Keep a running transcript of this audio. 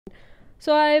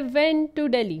So I went to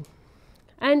Delhi,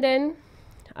 and then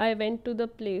I went to the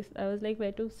place. I was like,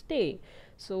 where to stay?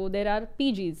 So there are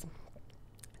PGs.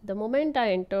 The moment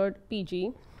I entered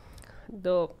PG,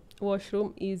 the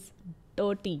washroom is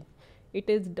dirty. It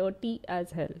is dirty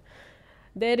as hell.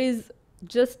 There is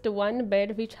just one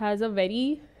bed which has a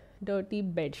very dirty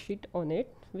bed sheet on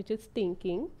it, which is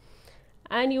stinking,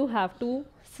 and you have to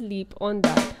sleep on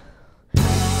that. She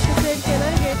said, can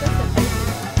I get a separate?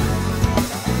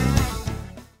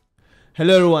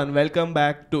 Hello everyone, welcome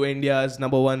back to India's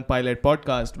 #1 pilot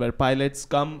podcast where pilots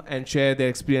come and share their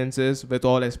experiences with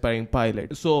all aspiring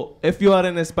pilots. So, if you are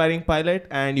an aspiring pilot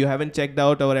and you haven't checked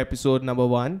out our episode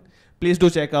 #1, please do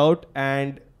check out.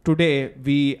 And today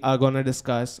we are going to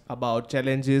discuss about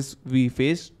challenges we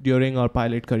faced during our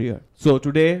pilot career. So,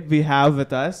 today we have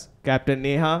with us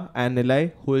Capt.Neha and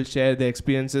Nilay who will share their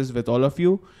experiences with all of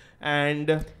you.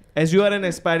 And as you are an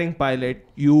aspiring pilot,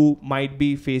 you might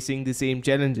be facing the same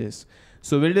challenges.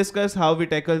 So we'll discuss how we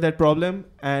tackle that problem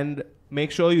and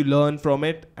make sure you learn from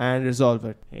it and resolve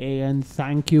it. Hey, and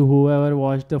thank you whoever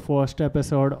watched the first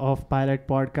episode of Pilot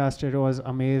Podcast. It was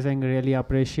amazing. Really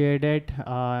appreciate it.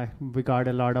 We got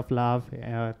a lot of love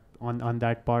on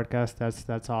that podcast.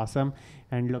 That's awesome.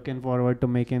 And looking forward to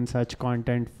making such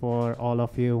content for all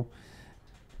of you,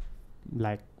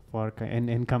 like for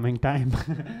in coming time.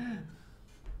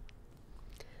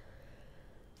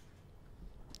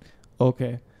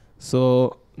 Okay.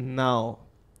 So now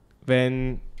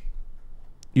when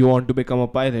you want to become a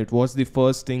pilot, what's the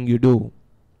first thing you do?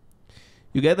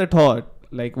 You get the thought,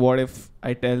 like, what if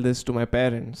I tell this to my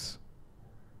parents?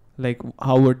 Like,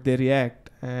 how would they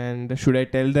react? And should I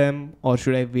tell them, or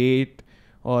should I wait,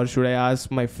 or should I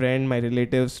ask my friend, my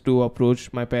relatives to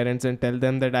approach my parents and tell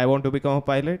them that I want to become a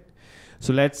pilot?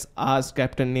 So let's ask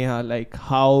Capt.Neha, like,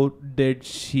 how did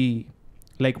she,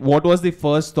 like, what was the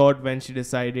first thought when she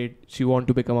decided she want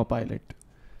to become a pilot?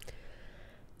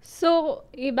 So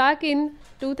back in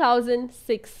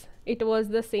 2006, it was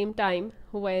the same time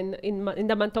when in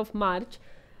the month of March,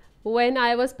 when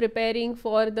I was preparing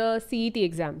for the CET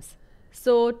exams.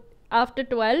 So after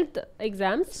 12th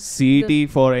exams, CET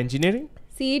for engineering?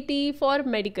 CET for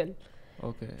medical.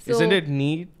 Okay. So- Isn't it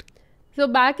neat? So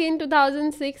back in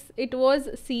 2006, it was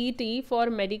CET for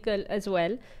medical as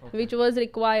well, which was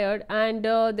required, and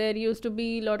there used to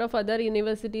be a lot of other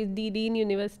universities, Dean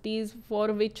universities,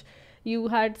 for which you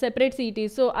had separate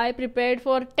CETs. So I prepared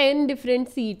for 10 different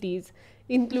CETs,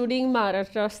 including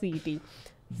Maharashtra CET.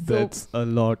 So, That's a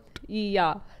lot.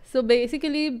 yeah. So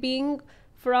basically, being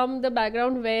from the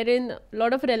background wherein a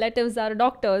lot of relatives are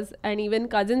doctors and even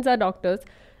cousins are doctors,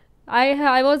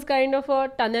 I was kind of a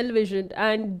tunnel vision,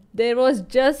 and there was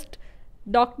just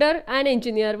doctor and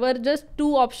engineer were just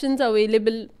two options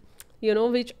available,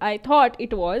 which I thought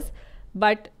it was,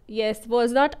 but yes,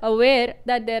 was not aware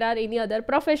that there are any other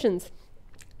professions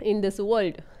in this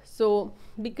world. So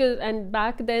and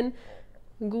back then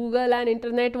Google and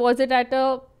internet was it at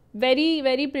a very,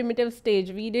 very primitive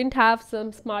stage. We didn't have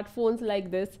some smartphones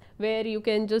like this where you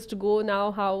can just go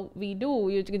now how we do.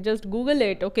 You can just Google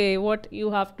it. Okay, what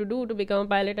you have to do to become a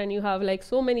pilot, and you have like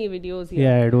so many videos here.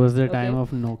 Yeah, it was the Okay. time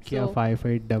of Nokia So-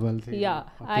 5800. Yeah,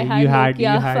 Okay, I had you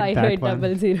Nokia had that one.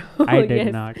 5800. I did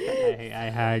Yes. not. I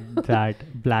had that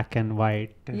black and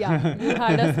white. Yeah, you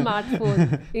had a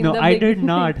smartphone. In No, the I did beginning.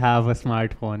 not have a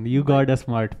smartphone. You got a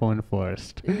smartphone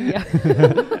first. Yeah.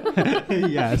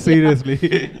 Yeah, seriously.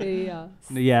 Yeah.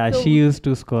 Yeah, So- she used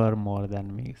to score more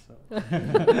than me. So.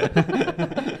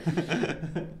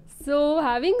 So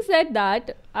having said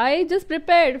that, I just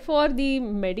prepared for the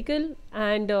medical,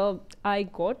 and I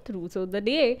got through. So the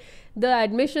day the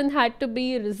admission had to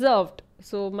be reserved,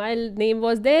 so my name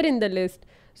was there in the list.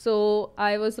 So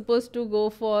I was supposed to go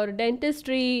for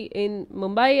dentistry in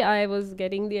Mumbai. I was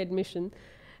getting the admission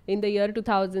in the year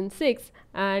 2006,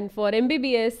 and for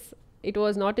MBBS it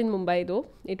was not in Mumbai though.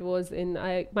 It was in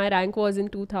my rank was in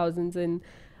 2000s in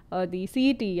the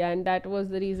CET, and that was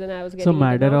the reason I was getting. So into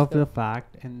matter of hostel. the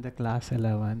fact, in the class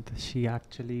 11th, she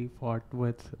actually fought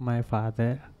with my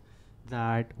father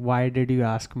that why did you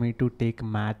ask me to take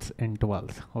maths in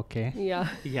 12th? Okay. Yeah.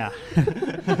 Yeah.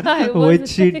 I was Which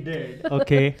she like- did.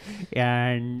 Okay.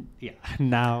 And yeah,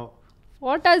 now.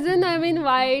 What doesn't I mean?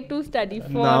 Why to study for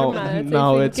Now- maths?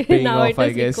 now if it's in paying now off, it I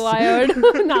is guess.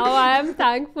 required. Now I am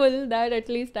thankful that at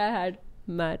least I had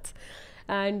maths,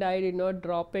 and I did not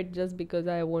drop it just because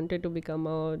I wanted to become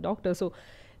a doctor. So,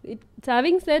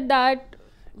 having said that,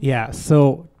 Yeah.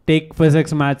 So take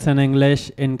physics, maths, and English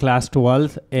in class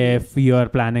 12th if you are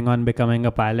planning on becoming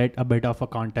a pilot. A bit of a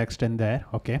context in there.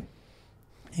 Okay.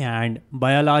 And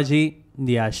biology,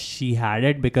 yeah, she had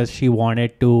it because she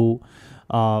wanted to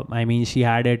I mean, she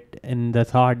had it in the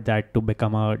thought that to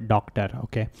become a doctor.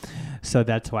 Okay, so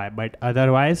that's why. But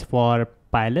otherwise, for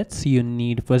pilots, you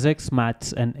need physics,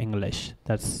 maths, and English.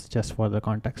 That's just for the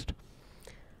context.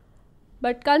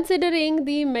 But considering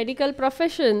the medical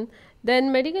profession,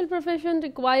 then medical profession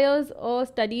requires a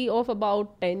study of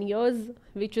about 10 years,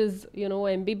 which is,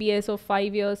 MBBS of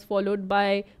 5 years, followed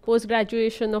by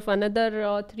post-graduation of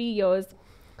another 3 years,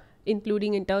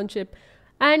 including internship.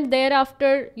 And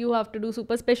thereafter, you have to do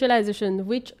super specialization,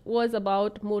 which was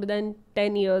about more than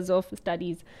 10 years of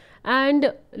studies.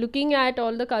 And looking at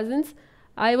all the cousins,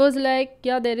 I was like,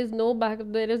 yeah, there is no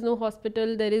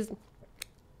hospital, there is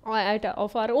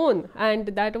of our own, and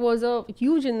that was a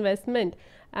huge investment.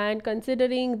 And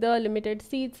considering the limited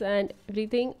seats and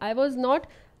everything, I was not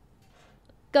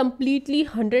completely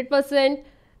 100%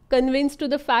 convinced to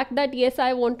the fact that yes,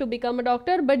 I want to become a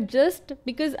doctor, but just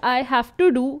because I have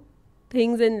to do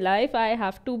things in life, I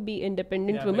have to be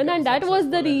independent woman, and that was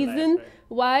the reason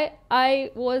why I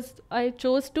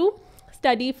chose to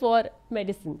study for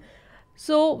medicine.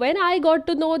 So when I got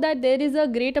to know that there is a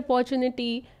great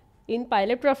opportunity in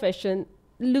pilot profession,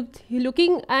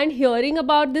 looking and hearing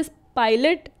about this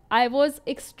pilot, I was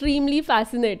extremely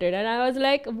fascinated, and I was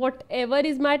like, whatever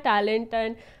is my talent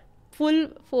and full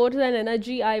force and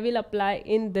energy I will apply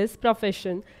in this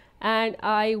profession, and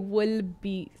I will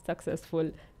be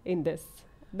successful in this.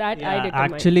 That I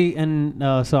determined. Actually, and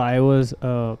so I was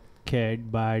a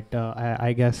kid, but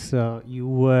I guess you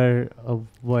were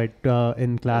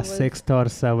in class 6th or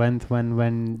 7th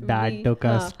when Dad took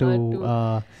us to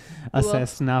a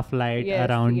Cessna flight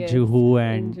around Juhu,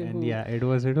 and yeah, it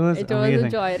was amazing. A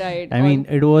joyride. I mean,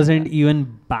 it wasn't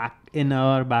even back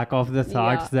of the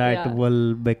thoughts that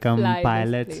will become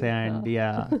pilots, and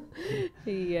yes.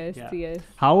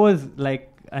 How was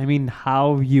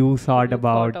how you thought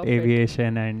about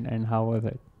aviation, and how was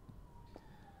it?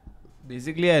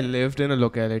 Basically, I lived in a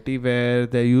locality where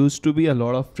there used to be a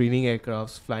lot of training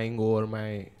aircrafts flying over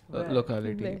my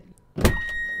locality.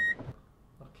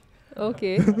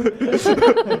 Okay.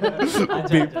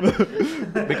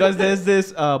 Because there's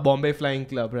this Bombay Flying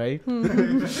Club, right?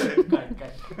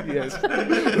 Yes.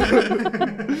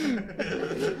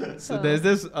 So there's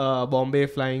this Bombay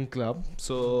Flying Club.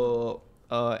 So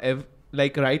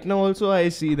like right now also I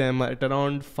see them at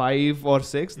around 5 or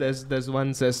 6. There's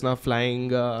one Cessna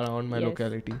flying around my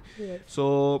locality. Yes.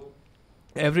 So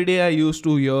every day I used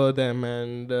to hear them,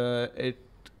 and it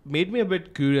made me a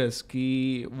bit curious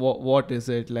what is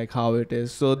it, like how it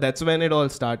is. So that's when it all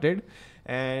started.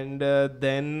 And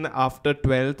then after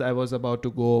 12th I was about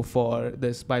to go for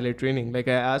this pilot training. Like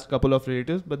I asked a couple of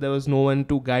relatives, but there was no one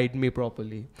to guide me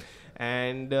properly.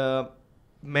 And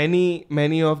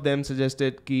many of them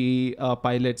suggested ki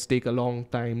pilots take a long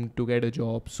time to get a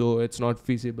job, so it's not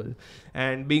feasible.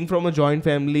 And being from a joint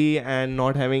family and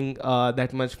not having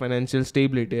that much financial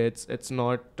stability, it's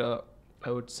not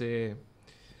I would say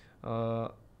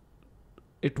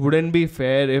it wouldn't be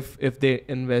fair if they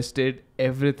invested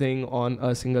everything on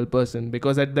a single person,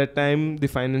 because at that time the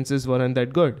finances weren't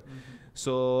that good.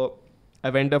 So I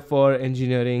went up for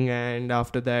engineering, and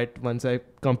after that, once I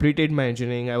completed my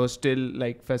engineering, I was still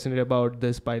like fascinated about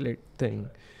this pilot thing.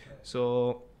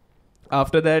 So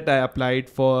after that, I applied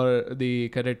for the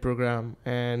cadet program,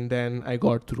 and then I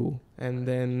got through. And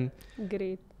then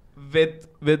Great.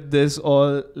 With this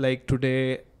all, like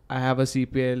today, I have a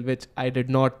CPL, which I did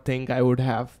not think I would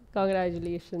have.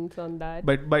 Congratulations on that.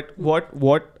 But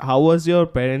how was your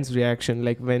parents' reaction,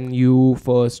 like when you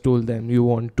first told them you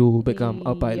want to become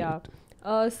a pilot? Yeah.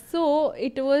 So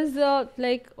it was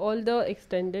like all the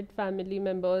extended family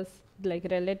members, like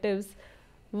relatives,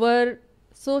 were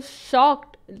so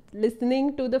shocked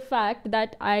listening to the fact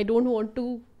that I don't want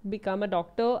to become a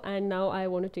doctor and now I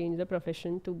want to change the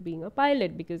profession to being a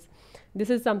pilot, because this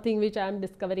is something which I am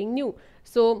discovering new.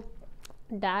 So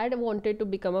Dad wanted to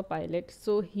become a pilot,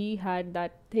 so he had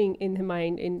that thing in his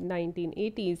mind in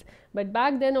 1980s. But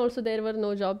back then also there were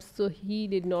no jobs, so he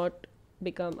did not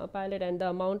become a pilot, and the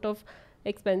amount of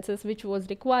expenses which was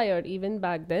required even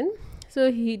back then,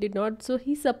 so he did not. So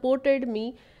he supported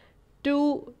me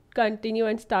to continue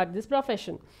and start this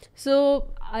profession. So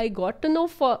I got to know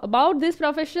about this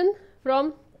profession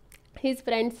from his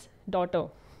friend's daughter,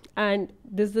 and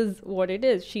this is what it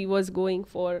is. She was going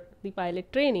for the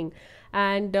pilot training,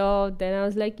 and then I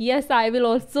was like, yes, I will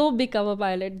also become a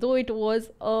pilot, though it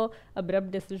was a abrupt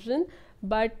decision,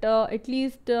 but at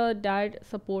least Dad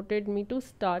supported me to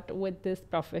start with this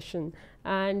profession.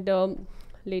 And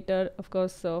later, of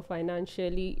course,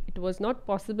 financially it was not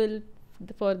possible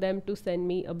for them to send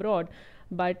me abroad,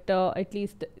 but at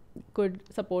least could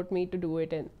support me to do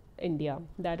it India.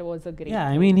 That was a great Yeah,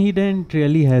 I thing. mean, he didn't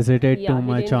really hesitate Yeah, too he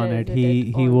much didn't on it.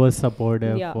 hesitate He on- was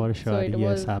supportive Yeah, for so sure. it Yes,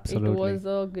 was absolutely. it was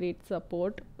a great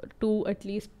support to at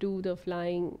least do the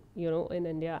flying, in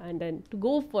India, and then to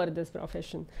go for this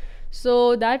profession.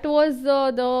 So that was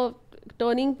the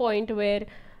turning point where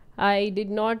I did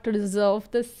not reserve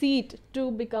the seat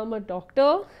to become a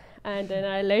doctor, and then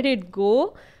I let it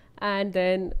go. And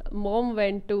then mom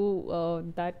went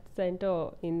to that center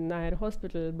in Nair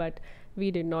Hospital, but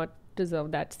we did not reserve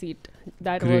that seat.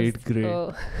 That Great, was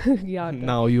great. yeah.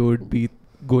 Now you would be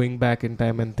going back in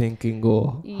time and thinking,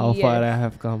 oh, how far I Yes.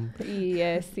 have come.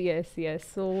 Yes.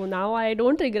 So now I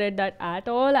don't regret that at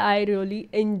all. I really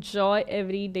enjoy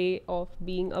every day of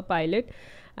being a pilot.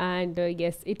 And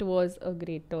yes, it was a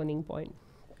great turning point.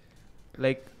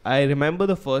 Like, I remember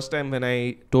the first time when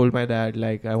I told my dad,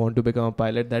 like, I want to become a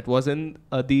pilot. That was in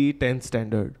the 10th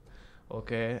standard.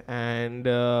 Okay. And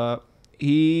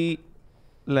he,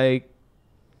 like,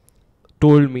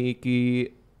 told me ki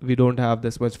we don't have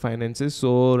this much finances,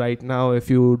 so right now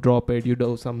if you drop it, you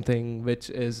do something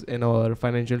which is in our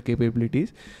financial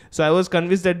capabilities. So I was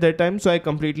convinced at that time, so I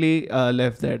completely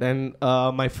left that. And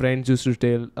my friends used to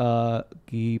tell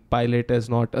ki pilot is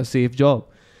not a safe job.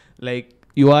 Like,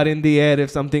 you are in the air,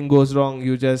 if something goes wrong,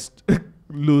 you just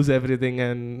lose everything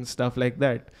and stuff like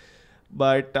that.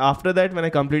 But after that, when I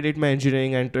completed my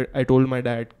engineering, and I told my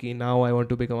dad ki now I want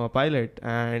to become a pilot,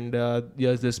 and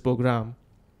there's this program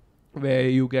where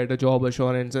you get a job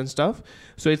assurance and stuff,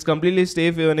 so it's completely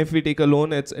safe. Even if we take a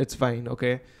loan, it's fine.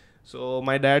 Okay. So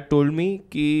my dad told me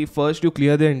ki first you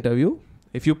clear the interview,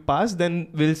 if you pass then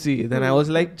we'll see. Then I was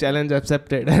like, challenge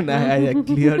accepted. And I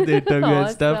cleared the interview and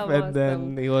stuff. Awesome, And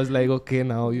then he was like, okay,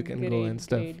 now you can go and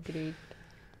stuff. Great.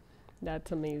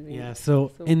 That's amazing. Yeah,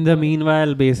 so So in the for-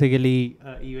 meanwhile, basically,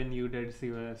 even you did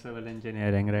civil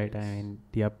engineering, right? I mean,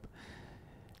 yep.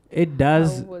 It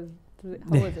does.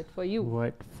 How was it for you?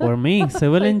 What for me,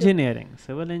 civil engineering,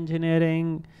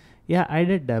 yeah, I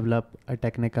did develop a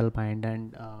technical mind,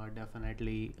 and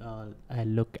definitely I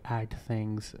look at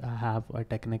things. I have a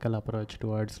technical approach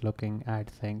towards looking at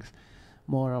things,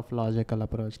 more of logical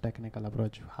approach, technical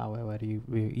approach. However,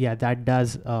 yeah, that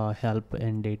does help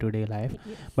in day-to-day life.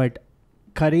 Yes. But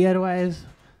career-wise,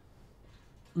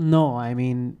 no, I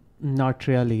mean, not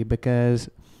really, because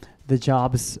the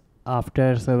jobs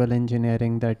after civil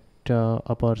engineering that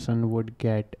a person would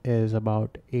get is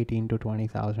about 18 to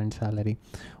 20,000 salary,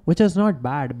 which is not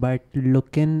bad. But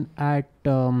looking at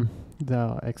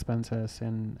the expenses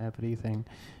and everything,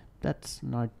 that's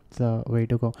not the way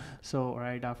to go. So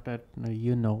right after,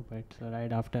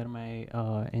 right after my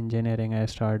engineering, I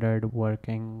started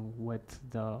working with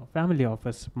the family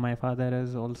office. My father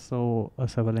is also a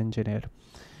civil engineer.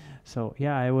 So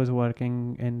yeah, I was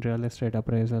working in real estate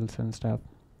appraisals and stuff.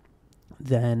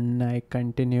 Then I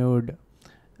continued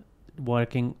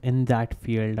working in that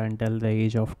field until the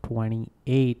age of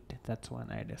 28. That's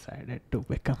when I decided to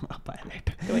become a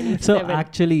pilot. 27. So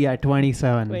actually, yeah,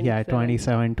 27. Yeah,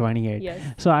 27. 28. Yes.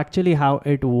 So actually how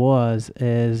it was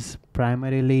is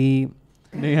primarily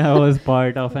I was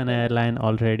part of an airline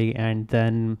already, and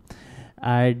then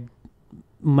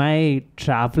my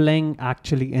traveling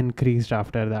actually increased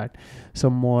after that. So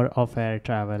more of air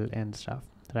travel and stuff,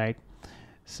 right?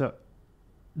 So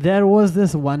there was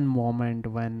this one moment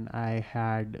when I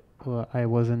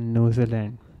was in New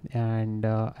Zealand, and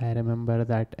I remember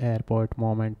that airport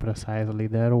moment precisely.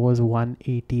 There was one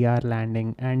ATR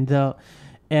landing, and the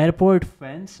airport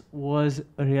fence was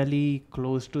really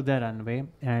close to the runway,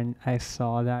 and I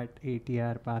saw that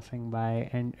ATR passing by,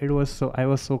 and I was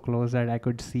so close that I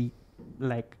could see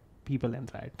like people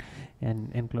inside, and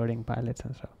including pilots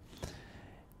and stuff.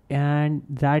 And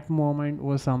that moment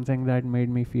was something that made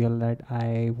me feel that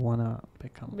I wanna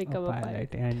become a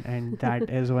pilot. And that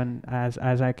is when, as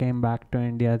I came back to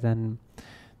India, then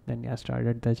I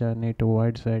started the journey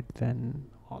towards it. Then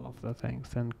all of the things,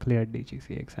 and cleared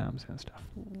DGCA exams and stuff.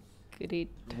 Great.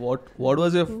 What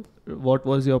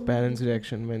was your parents'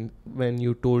 reaction when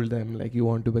you told them like you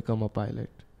want to become a pilot?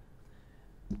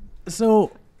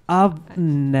 So I've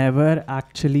never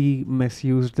actually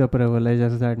misused the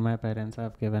privileges that my parents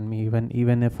have given me.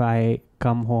 Even if I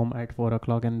come home at 4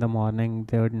 o'clock in the morning,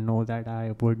 they would know that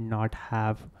I would not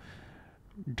have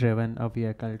driven a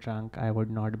vehicle drunk. I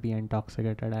would not be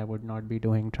intoxicated. I would not be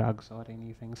doing drugs or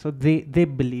anything. So they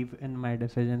believe in my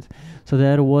decisions. So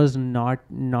there was not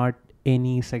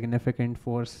any significant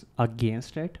force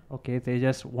against it. Okay, they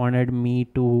just wanted me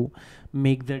to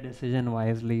make the decision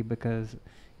wisely, because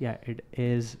yeah, it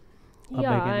is a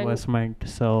Yeah, big and investment.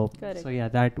 So correct. yeah,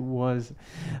 that was,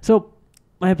 so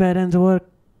my parents were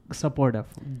supportive.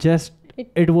 Just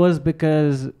It- it was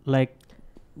because like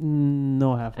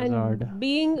No And hazard.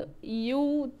 being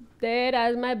you there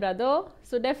as my brother,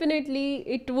 so definitely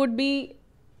it would be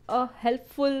a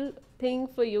helpful thing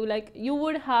for you. Like you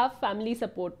would have family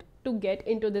support to get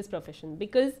into this profession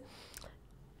because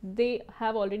they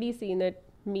have already seen it,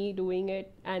 me doing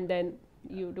it, and then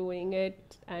you doing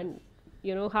it, and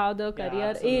you know how the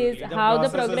career is, how the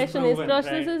progression is,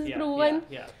 process is proven,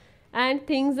 and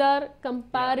things are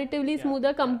comparatively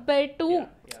smoother compared to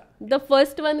the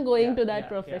first one going to that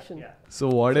profession. So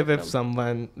what if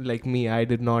someone like me, I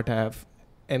did not have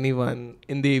anyone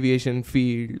in the aviation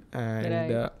field,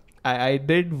 and Right. I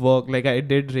did work, like I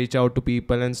did reach out to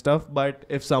people and stuff, but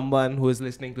if someone who is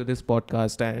listening to this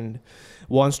podcast and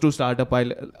wants to start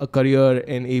a career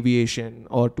in aviation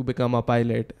or to become a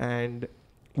pilot, and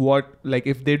what, like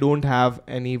if they don't have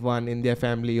anyone in their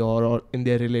family or in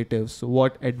their relatives, so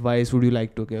what advice would you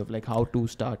like to give, like how to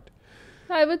start?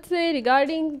 I would say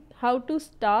regarding how to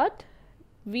start,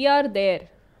 we are there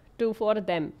to for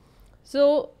them.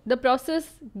 So the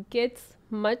process gets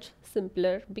much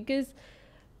simpler because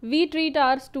we treat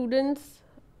our students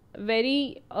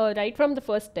very right from the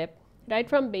first step, right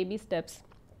from baby steps.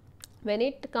 When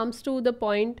it comes to the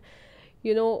point,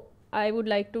 you know, I would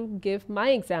like to give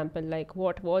my example, like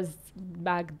what was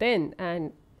back then,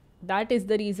 and that is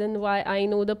the reason why I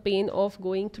know the pain of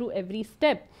going through every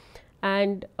step.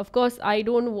 And of course, I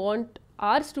don't want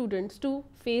our students to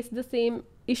face the same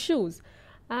issues.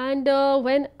 And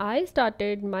when I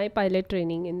started my pilot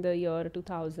training in the year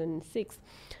 2006,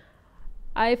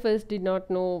 I first did not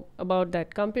know about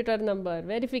that computer number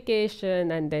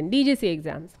verification and then DGCA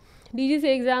exams.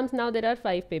 DGCA exams, now there are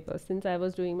 5 papers. Since I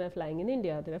was doing my flying in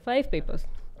India, there are 5 papers.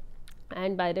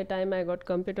 And by the time I got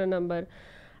computer number,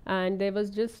 and there was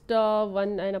just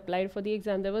one, and applied for the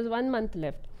exam, there was 1 month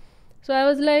left. So I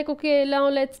was like, okay, now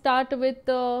let's start with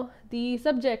the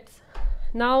subjects.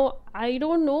 Now I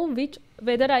don't know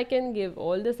whether I can give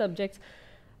all the subjects.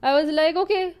 I was like,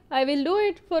 okay, I will do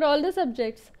it for all the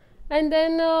subjects. And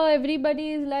then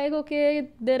everybody is like, okay,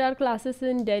 there are classes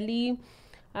in Delhi,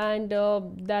 and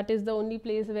that is the only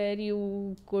place where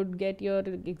you could get your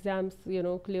exams, you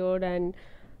know, cleared. And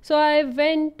so I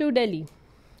went to Delhi,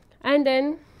 and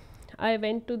then I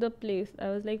went to the place. I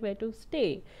was like, where to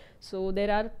stay? So there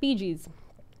are PGs.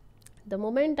 The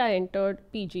moment I entered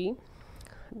PG,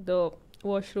 the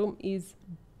washroom is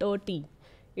dirty.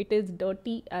 It is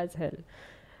dirty as hell.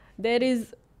 There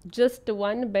is just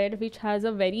one bed which has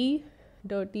a very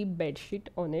dirty bed sheet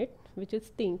on it, which is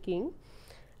stinking,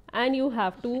 and you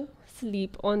have to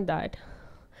sleep on that.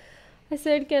 I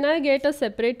said, can I get a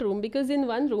separate room? Because in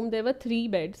one room there were 3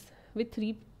 beds with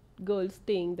 3 girls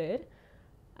staying there.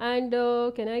 And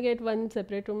can I get one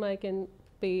separate room? I can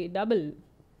pay double.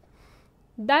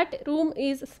 That room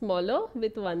is smaller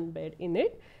with 1 bed in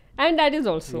it, and that is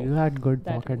also. You had good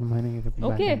that pocket money. back in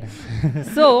Okay. time.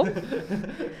 So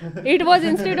it was,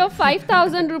 instead of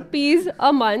 5,000 rupees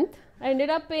a month, I ended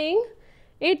up paying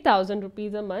 8,000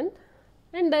 rupees a month.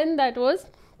 And then that was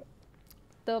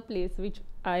the place which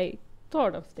I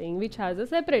thought of staying, which has a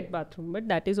separate bathroom, but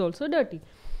that is also dirty.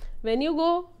 When you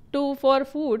go to for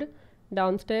food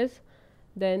downstairs,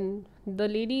 then the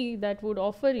lady that would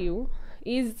offer you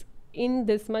is in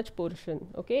this much portion,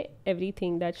 okay,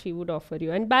 everything that she would offer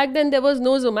you. And back then there was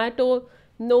no Zomato,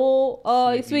 no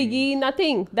Swiggy,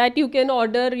 nothing that you can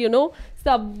order, you know,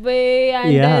 Subway,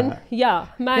 and then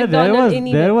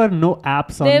McDonald's. There were no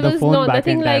apps on There the was phone back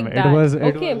nothing in time. like It that. was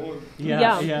Okay.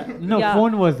 No, Yeah.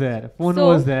 phone was there. Phone So,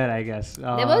 was there, I guess.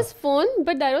 There was phone,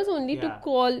 but that was only to yeah.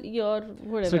 call your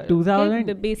whatever. So okay, the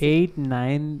 2008, basic.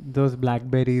 9, those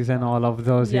Blackberries and all of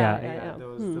those, Yeah.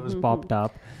 those popped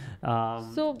up.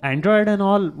 So- Android and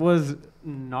all was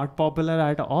not popular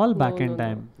at all back in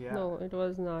time. No, it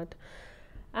was not.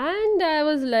 And I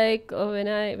was like, when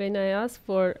I asked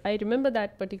for, I remember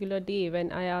that particular day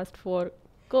when I asked for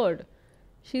curd.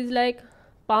 She's like,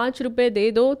 5 रुपए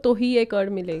दे दो तो ही ये curd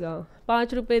मिलेगा,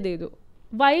 5 रुपए दे दो.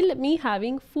 While me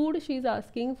having food, she's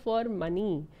asking for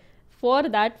money for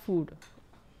that food.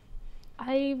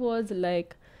 I was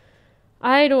like,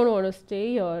 I don't want to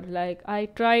stay here. Like, I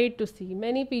tried to see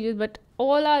many PGs, but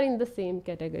all are in the same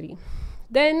category.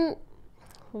 Then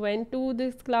went to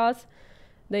this class.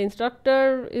 The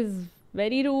instructor is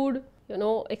very rude, you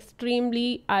know,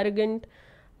 extremely arrogant.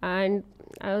 And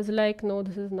I was like, no,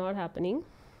 this is not happening.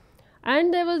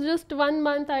 And there was just 1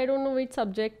 month, I don't know which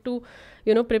subject to,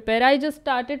 you know, prepare. I just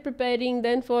started preparing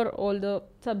then for all the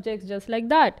subjects just like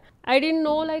that. I didn't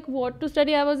know like what to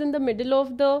study. I was in the middle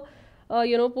of the,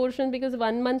 portion, because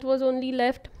 1 month was only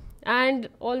left. And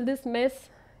all this mess,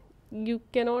 you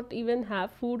cannot even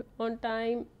have food on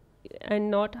time, and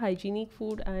not hygienic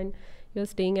food, and you're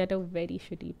staying at a very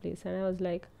shitty place. And I was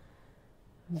like,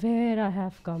 where I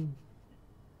have come?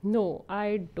 No,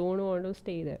 I don't want to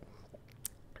stay there.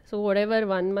 So whatever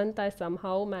 1 month I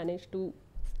somehow managed to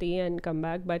stay and come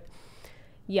back. But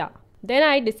yeah, then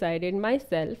I decided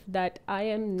myself that I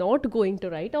am not going to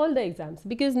write all the exams,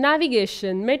 because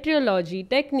navigation, meteorology,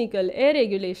 technical, air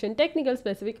regulation, technical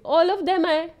specific, all of them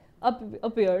I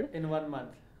appeared in 1 month.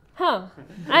 Huh.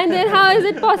 And then how is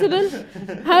it possible?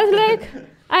 I was like,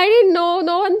 I didn't know.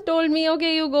 No one told me,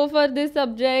 okay, you go for this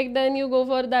subject, then you go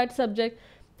for that subject.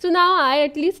 So now I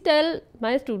at least tell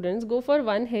my students, go for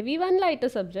one heavy, one lighter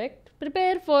subject,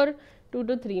 prepare for 2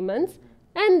 to 3 months,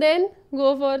 and then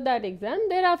go for that exam.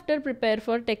 Thereafter, prepare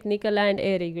for technical and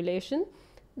air regulation.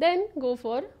 Then go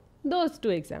for those 2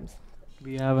 exams.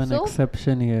 We have an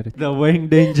exception here. The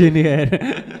winged engineer.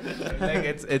 Like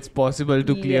it's possible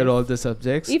to clear all the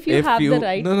subjects. If you have the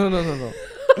right. No.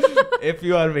 If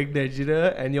you are winged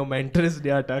engineer and your mentor is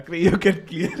Neha Thakare, you can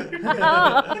clear it.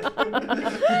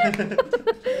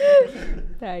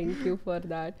 Thank you for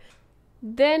that.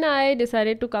 Then I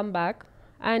decided to come back,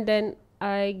 and then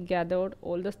I gathered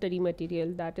all the study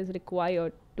material that is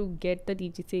required to get the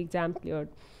DGCA exam cleared.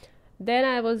 Then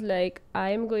I was like, I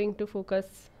am going to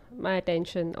focus my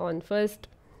attention on first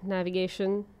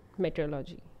navigation,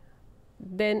 meteorology.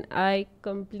 Then I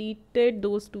completed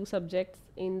those 2 subjects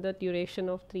in the duration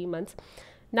of 3 months.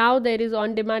 Now there is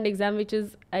on-demand exam which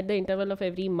is at the interval of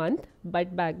every month,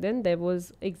 but back then there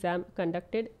was exam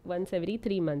conducted once every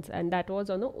 3 months, and that was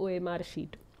on a OMR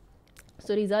sheet.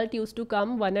 So result used to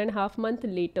come 1.5 months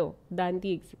later than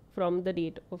from the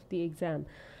date of the exam.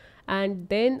 And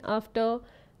then after,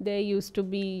 there used to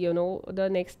be, the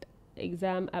next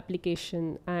exam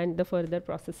application, and the further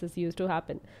processes used to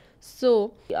happen.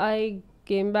 So I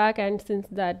came back, and since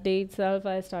that day itself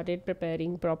I started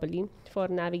preparing properly for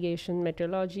navigation,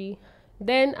 meteorology.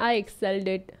 Then I excelled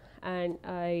it, and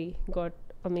I got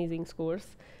amazing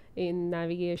scores in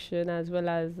navigation as well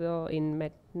as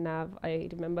in nav. I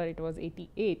remember it was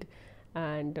 88.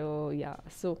 And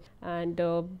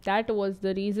that was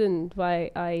the reason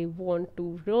why I want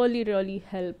to really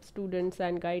help students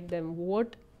and guide them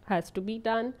what has to be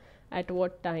done at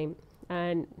what time,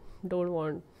 and don't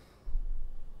want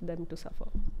them to suffer.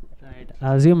 Right.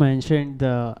 As you mentioned,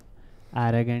 the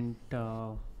arrogant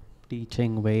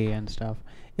teaching way and stuff.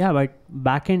 Yeah, but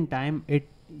back in time, it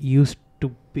used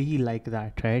to be like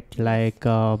that, right? Like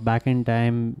back in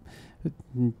time,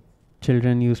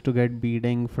 children used to get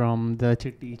beating from the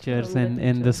teachers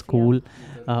in the school.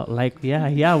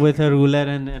 Yeah. With a ruler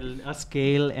and a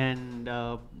scale, and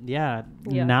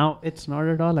now it's not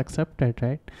at all accepted,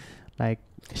 right? Like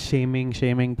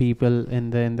shaming people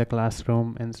in the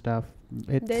classroom and stuff.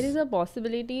 There is a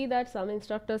possibility that some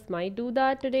instructors might do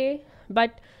that today,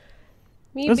 but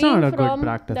that's not a good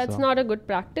practice. That's not a good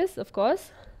practice, of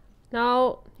course.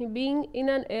 Now, being in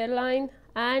an airline,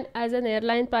 and as an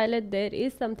airline pilot, there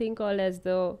is something called as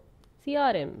the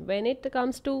CRM. When it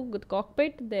comes to the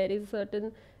cockpit, there is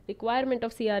certain requirement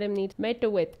of CRM needs met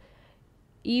with.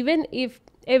 Even if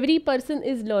every person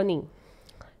is learning,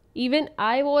 even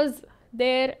I was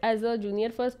there as a junior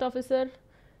first officer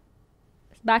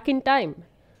back in time,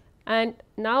 and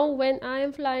now when I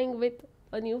am flying with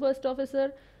a new first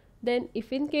officer, then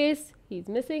if in case he's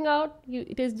missing out,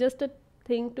 it is just a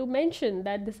thing to mention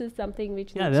that this is something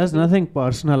which there's nothing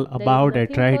personal about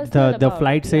it, right? The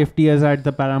flight safety is at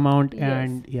the paramount.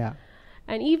 And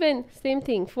and even same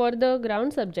thing for the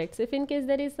ground subjects. If in case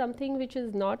there is something which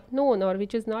is not known or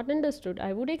which is not understood,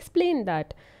 I would explain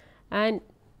that. And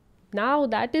now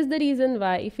that is the reason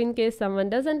why, if in case someone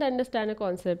doesn't understand a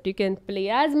concept, you can play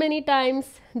as many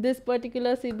times this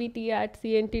particular CBT at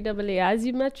CNTAA as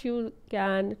much you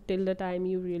can till the time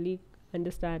you really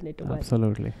understand it well.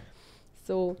 Absolutely.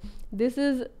 So this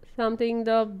is something,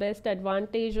 the best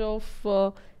advantage of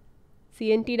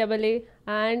CNTAA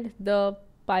and the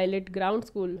pilot ground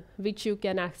school, which you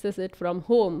can access it from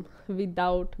home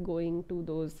without going to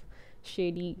those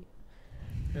shady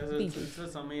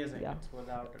It's amazing. Yeah. It's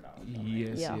without a doubt.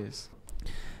 Yes.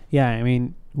 Yeah, I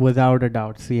mean, without a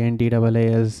doubt,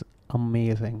 CNTAA is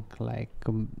amazing. Like,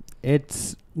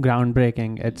 it's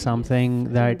groundbreaking. It's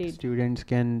something that indeed. Students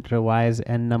can revise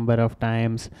n number of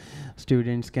times.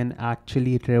 Students can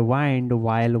actually rewind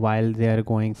while they are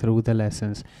going through the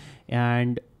lessons.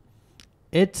 And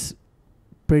it's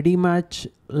pretty much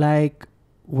like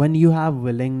when you have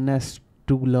willingness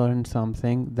to learn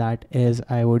something, that is,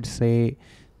 I would say,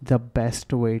 the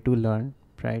best way to learn,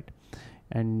 right?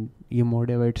 And you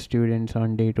motivate students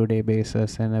on day-to-day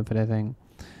basis and everything.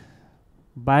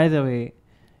 By the way,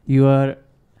 you are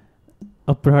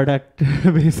a product.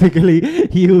 Basically,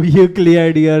 you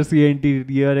cleared your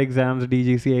your exams,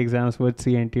 DGCA exams with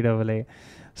CNTAA.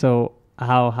 So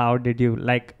how did you,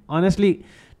 like, honestly,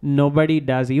 nobody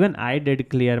does. Even I did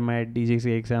clear my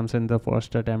DGCA exams in the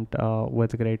first attempt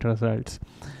with great results,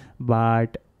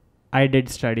 but I did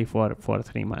study for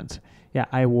 3 months. Yeah,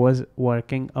 I was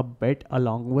working a bit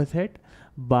along with it,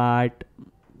 but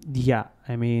yeah,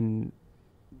 I mean,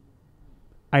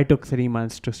 I took 3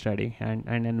 months to study,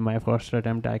 and in my first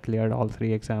attempt I cleared all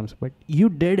 3 exams. But you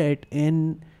did it in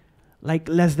like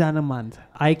less than a month.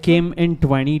 I came in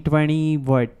 2020,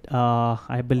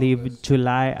 I believe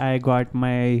July. I got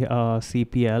my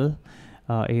CPL,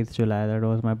 8th July. That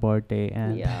was my birthday,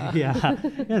 and Yeah.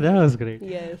 yeah, that was great.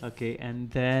 Yes. Okay, and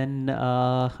then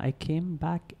I came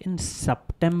back in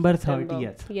September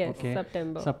 30th. Yes, Okay.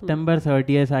 September. September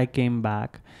 30th I came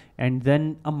back, and then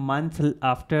a month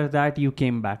after that you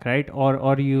came back, right?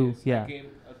 Or you, Yes, yeah. I came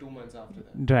 2 months after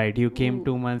that. Right, you came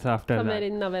 2 months after Somewhere that.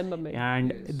 in November, maybe.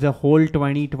 And Yes. the whole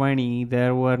 2020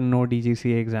 there were no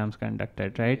DGCA exams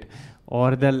conducted, right?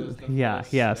 Or That was the yeah,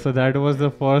 first yeah. So that was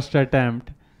the attempt. first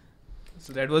attempt.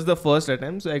 So that was the first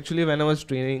attempt. So actually, when I was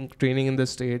training in the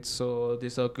States, so the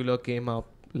circular came up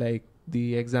like the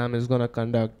exam is gonna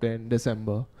conduct in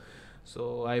December. So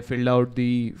I filled out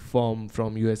the form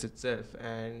from US itself,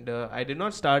 and I did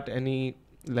not start any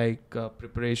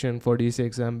preparation for this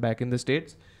exam back in the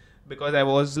States, because I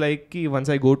was like, "Ki,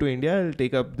 once I go to India, I'll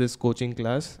take up this coaching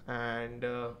class, and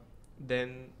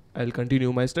then I'll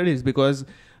continue my studies, because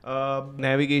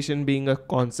navigation being a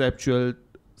conceptual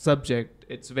subject,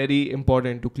 it's very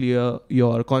important to clear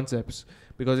your concepts,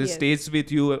 because it Yes. stays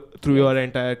with you through Yes. your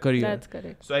entire career. That's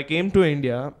correct. So I came to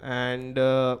India, and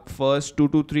first 2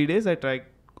 to 3 days I tried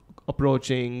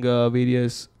approaching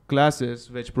various classes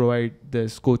which provide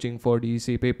this coaching for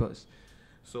DGCA papers.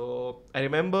 So I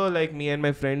remember, like, me and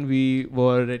my friend, we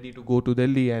were ready to go to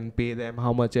Delhi and pay them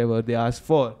how much ever they asked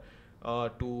for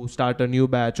to start a new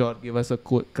batch or give us a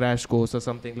crash course or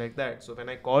something like that. So when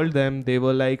I called them, they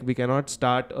were like, we cannot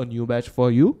start a new batch for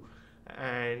you,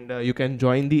 and you can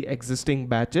join the existing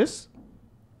batches,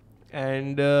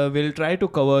 and we'll try to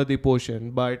cover the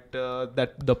portion. But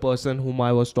that the person whom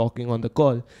I was talking on the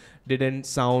call didn't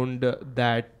sound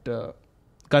that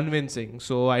convincing.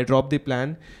 So I dropped the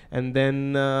plan, and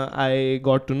then I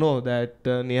got to know that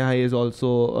Neha is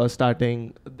also starting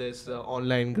this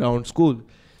online ground school.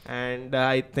 And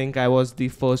I think I was the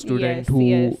first student Yes, who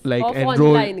yes. like Of enrolled.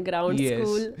 online ground Yes.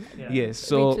 school, Yes.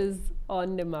 So which is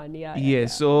on demand. Yeah. yeah, yes.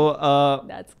 yeah. So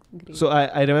That's great. so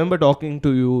I remember talking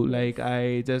to you, like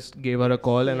I just gave her a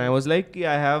call, and I Yes. was like,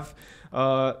 yeah, I have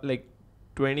like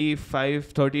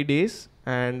 25-30 days,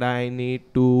 and I need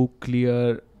to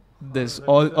clear this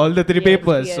all the 3 Yes,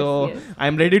 papers. yes, So yes.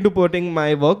 I'm ready to putting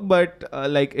my work, but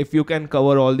like if you can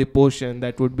cover all the portion,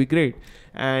 that would be great.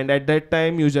 And at that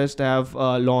time you just have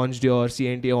launched your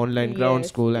CNTA online ground Yes,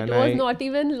 school, and it was not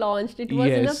even launched. It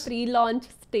was in a Yes. pre-launch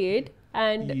state,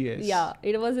 and Yes. yeah,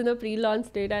 it was in a pre-launch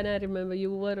state. And I remember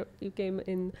you came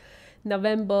in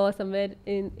November, somewhere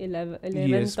in 11th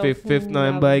Yes, of 5th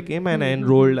November I came, and I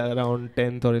enrolled around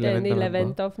 10th or 11th 10th, November.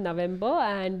 11th of November,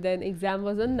 and then exam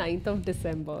was on 9th of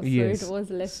December. Yes. So it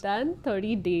was less than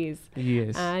 30 days.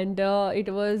 Yes. And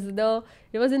it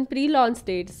was in pre-launch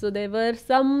state, so there were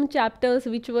some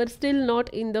chapters which were still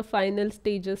not in the final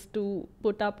stages to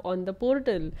put up on the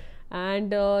portal,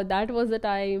 and that was the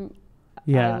time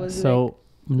I Yeah. was So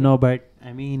no, but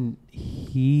I mean,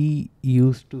 he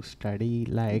used to study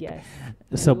like. yes.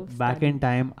 So to back study. in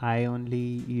time, I only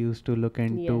used to look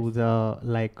into Yes. the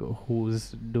like who's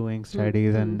doing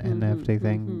studies and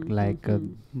everything, like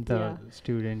the Yeah.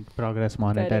 student progress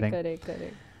monitoring. Correct.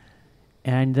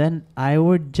 And then I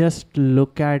would just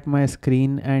look at my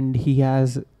screen, and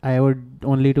I would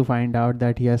only to find out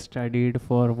that he has studied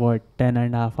for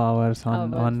 10.5 hours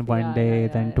on Hours, one yeah, day, yeah,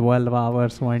 then yeah. 12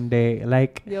 hours one day.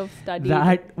 Like, You've studied.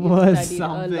 that you've was studied a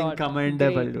something lot.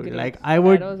 commendable, Great, dude. great. Like, That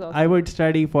was I awesome. would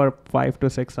study for 5 to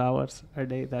 6 hours a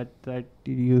day. That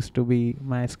used to be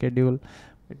my schedule.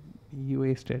 But you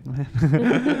wasted, man.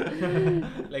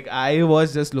 Like I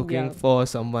was just looking Yeah. for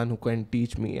someone who can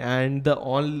teach me, and the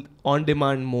on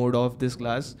demand mode of this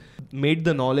class made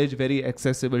the knowledge very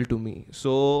accessible to me.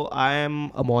 So I am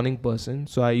a morning person,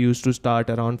 so I used to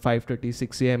start around 5:30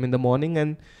 6 a.m. in the morning,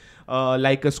 and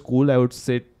like a school I would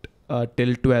sit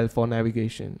till 12 for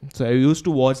navigation. So I used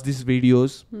to watch these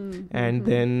videos, and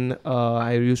then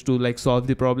I used to like solve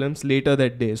the problems later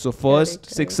that day. So first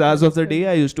Correct, 6 correct, hours of the understood. day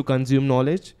I used to consume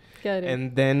knowledge, Correct.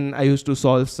 And then I used to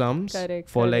solve sums Correct,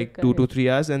 for correct, like 2 to correct. 3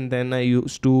 hours, and then I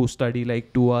used to study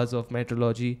like 2 hours of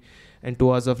metrology and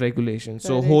 2 hours of regulation.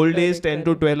 So Correct, whole days, correct, 10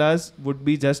 to correct. 12 hours would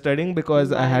be just studying,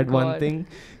 because I My had one God. thing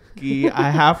ki I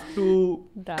have to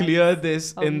That's clear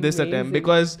this in this attempt, amazing.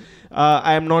 because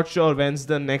I am not sure when's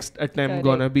the next attempt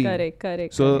gonna be.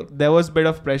 Correct. So there was bit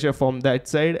of pressure from that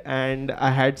side, and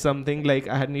I had something like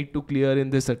I had need to clear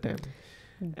in this attempt.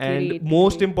 And Great,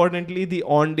 most great. importantly, the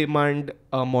on-demand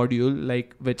module,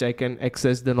 like which I can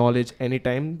access the knowledge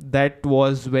anytime, that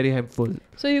was very helpful.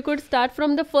 So you could start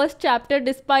from the first chapter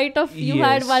despite of you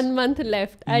had Yes. 1 month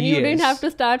left, and you didn't have Yes. to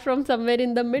start from somewhere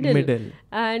in the middle.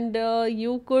 And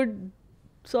you could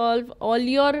solve all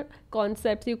your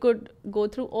concepts. You could go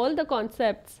through all the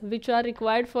concepts which are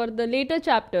required for the later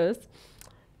chapters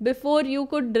before you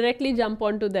could directly jump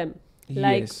onto them.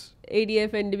 Like Yes.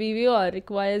 ADF and VVR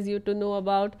requires you to know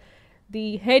about the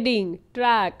heading,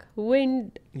 track,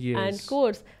 wind, and Yes.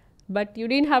 course. But you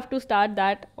didn't have to start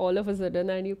that all of a sudden,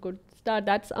 and you could start.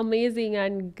 That's amazing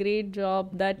and great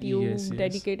job that you Yes.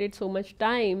 dedicated so much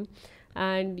time,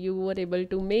 and you were able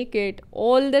to make it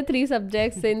all the 3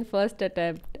 subjects in first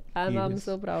attempt. I'm Yes.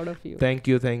 so proud of you. Thank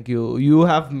you. You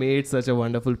have made such a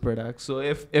wonderful product. So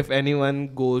if anyone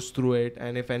goes through it,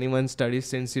 and if anyone studies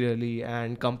sincerely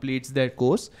and completes their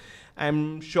course, I'm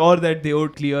sure that they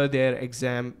would clear their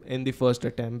exam in the first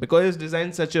attempt, because it's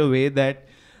designed such a way that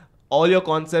all your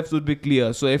concepts would be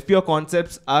clear. So if your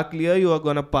concepts are clear, you are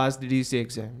gonna pass the DGCA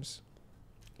exams.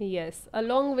 Yes,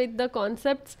 along with the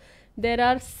concepts, there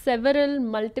are several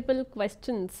multiple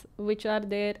questions which are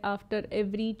there after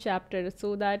every chapter,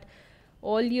 so that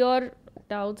all your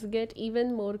doubts get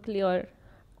even more clear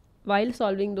while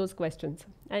solving those questions.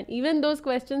 And even those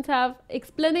questions have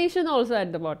explanation also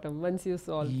at the bottom once you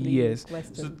solve the Yes.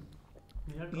 question.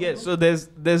 Yes, so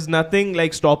there's nothing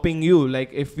like stopping you.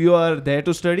 Like if you are there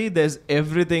to study, there's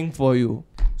everything for you.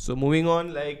 So moving on,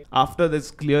 like after this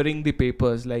clearing the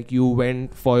papers, like you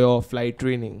went for your flight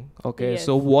training. Okay, Yes.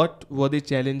 so what were the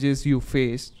challenges you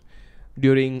faced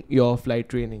during your flight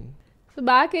training? So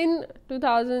back in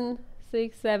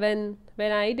 2006-7,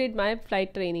 when I did my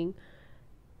flight training,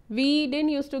 we didn't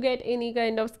used to get any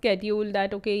kind of schedule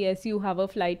that, okay, yes, you have a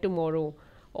flight tomorrow,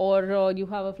 or you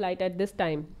have a flight at this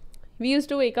time. We used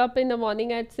to wake up in the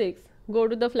morning at 6, go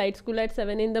to the flight school at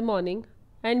 7 in the morning,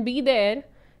 and be there,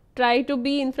 try to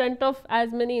be in front of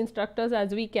as many instructors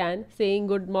as we can, saying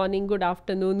good morning, good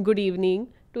afternoon, good evening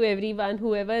to everyone,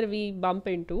 whoever we bump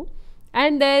into.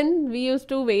 And then we used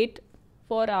to wait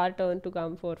for our turn to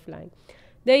come for flying.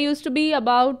 There used to be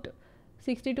about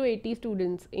 60 to 80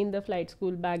 students in the flight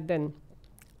school back then.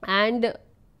 And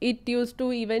it used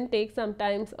to even take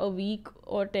sometimes a week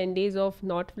or 10 days of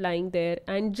not flying there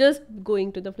and just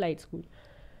going to the flight school.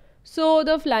 So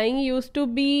the flying used to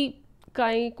be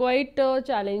quite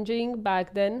challenging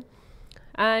back then,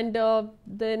 and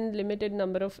then limited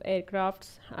number of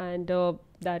aircrafts, and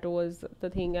that was the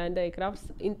thing. And the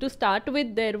aircrafts, to start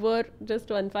with, there were just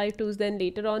 152s, then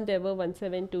later on there were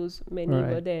 172s, many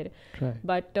were Right. there. Right.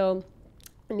 But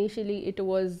initially it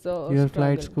was Your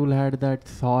flight struggle. school had that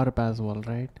Thorpe as well,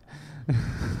 right?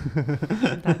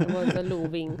 That was a low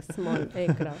wing small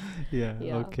aircraft. Yeah.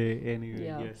 Yeah. Okay. Anyway.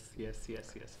 Yeah. Yes.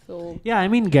 So Yeah, I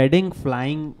mean, getting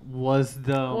flying was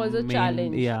the Was a main,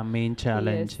 challenge. Yeah, main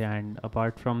challenge, Yes. and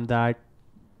apart from that,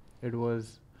 it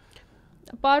was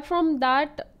apart from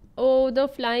that, the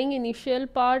flying initial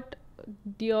part,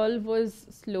 dual was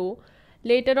slow.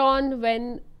 Later on,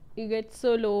 when you get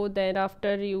so low, then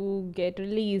after you get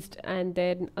released, and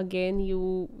then again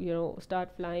you start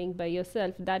flying by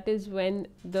yourself, that is when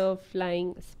the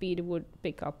flying speed would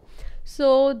pick up.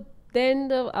 So then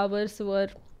the hours were,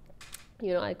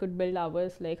 I could build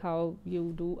hours like how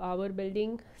you do hour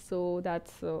building. So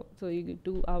that's so you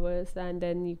do hours, and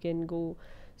then you can go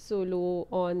solo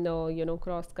on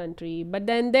cross country. But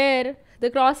then there, the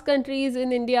cross countries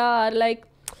in India are like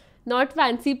not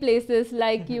fancy places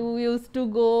like you used to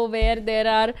go, where there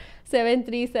are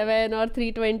 737 or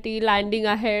 320 landing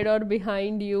ahead or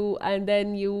behind you, and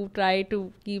then you try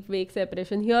to keep wake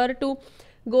separation. Here, to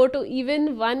go to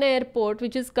even one airport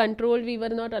which is controlled, we were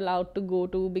not allowed to go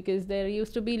to, because there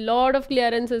used to be lot of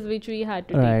clearances which we had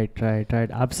to take.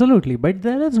 right. Absolutely, but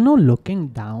there is no looking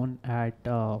down at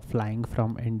flying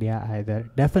from India either.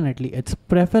 Definitely, it's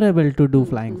preferable to do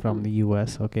flying from the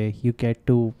US. Okay, you get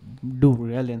to do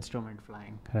real instrument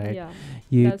flying, right? Yeah,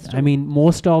 that's I true. mean,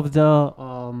 most of the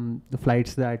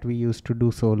flights that we used to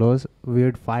do solos, we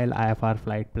would file IFR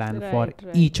flight plan for Right.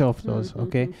 each of those.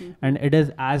 Okay, and it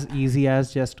is as easy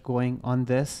as just going on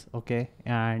this, okay,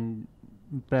 and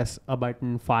press a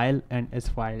button, file, and it's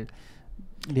filed.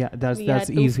 Yeah, that's We had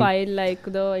to easy. file like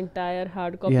the entire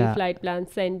hard copy Yeah. flight plan,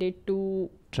 send it to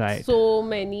Right. so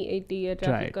many ATR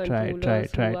traffic Right.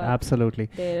 controllers who are Absolutely.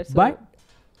 there. So But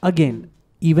again,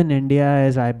 even India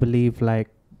is, I believe, like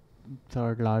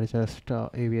third largest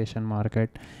aviation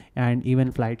market, and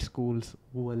even flight schools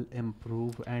will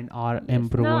improve and are yes, now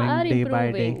improving are day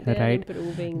by day, improving. They are right?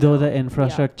 improving Though the now.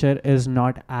 infrastructure is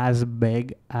not as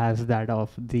big as that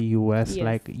of the US. Yes.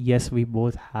 Like, yes, we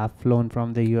both have flown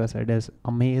from the US. It is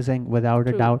amazing without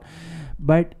a True. doubt.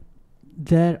 But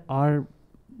there are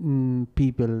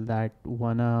people that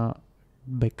wanna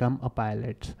become a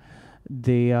pilot.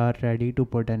 They are ready to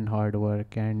put in hard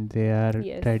work, and they are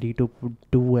Yes. ready to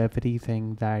do everything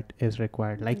that is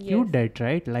required, like you Yes. did,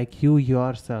 right? Like you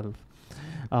yourself.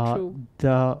 True.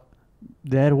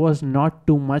 There was not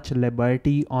too much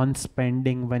liberty on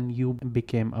spending when you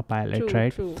became a pilot, True.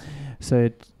 right? True.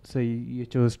 So you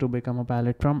chose to become a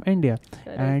pilot from India,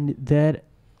 Correct. and there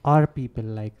are people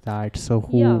like that, so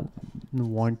who Yeah.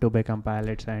 want to become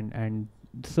pilots, and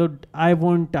so I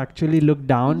won't actually look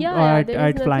down Yeah, there is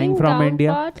at flying nothing from down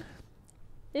India. part.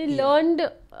 I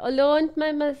learned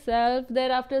by myself.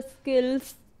 Thereafter,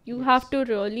 skills you have to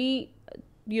really,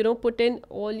 put in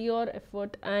all your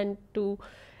effort and to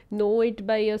know it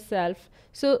by yourself.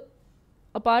 So,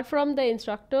 apart from the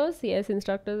instructors, yes,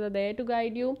 instructors are there to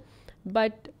guide you,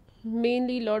 but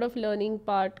mainly a lot of learning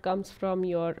part comes from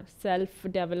your self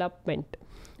development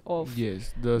of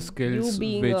Yes, the skills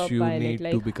being which a you pilot, need to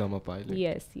like- become a pilot.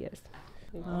 yes.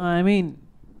 I mean,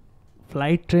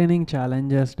 flight training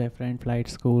challenges, different flight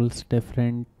schools,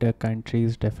 different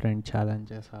countries, different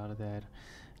challenges are there.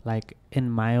 Like, in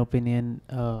my opinion,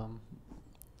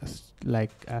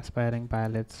 like aspiring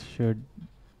pilots should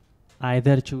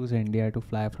either choose India to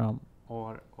fly from,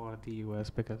 or the US,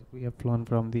 because we have flown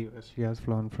from the US, she has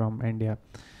flown from India.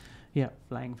 Yeah,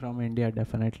 flying from India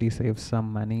definitely saves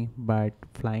some money, but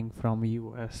flying from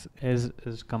US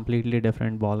is completely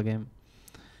different ball game.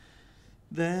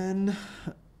 Then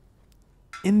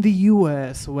in the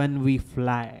US, when we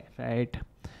fly, right,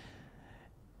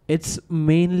 it's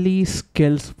mainly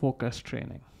skills focused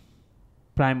training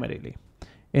primarily.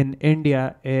 In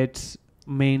India, it's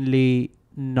mainly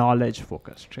knowledge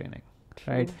focused training,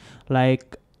 right? True.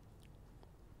 Like,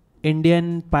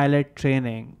 Indian pilot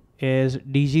training is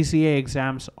DGCA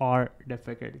exams are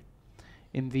difficult.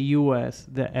 In the US,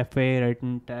 the FAA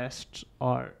written tests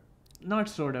are not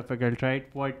so difficult, right?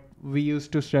 What we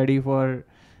used to study for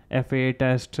FAA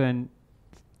tests in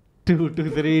 2 to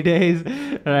 3 days,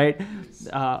 right?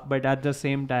 But at the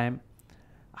same time,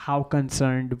 how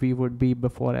concerned we would be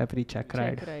before every check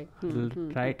ride,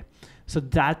 right? So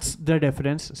that's the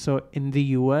difference. So in the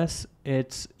US,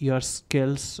 it's your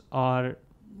skills are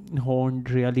honed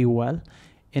really well.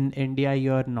 In India,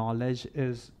 your knowledge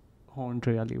is honed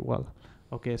really well.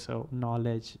 Okay, so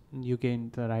knowledge, you gain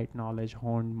the right knowledge.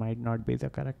 Honed might not be the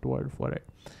correct word for it.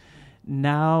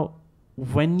 Now,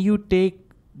 when you take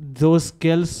those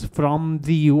skills from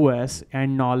the US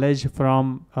and knowledge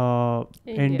from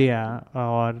India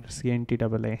or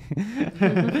CNTAA,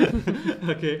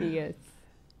 okay, Yes.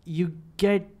 you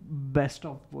get best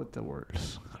of both the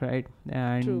worlds, right?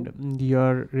 And True.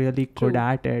 you're really good True.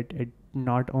 at it. It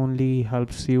not only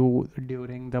helps you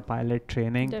during the pilot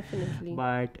training, Definitely.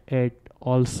 but it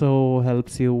also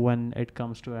helps you when it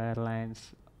comes to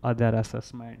airlines, other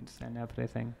assessments and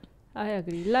everything. I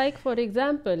agree. Like, for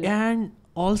example, And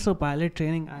also pilot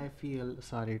training, I feel,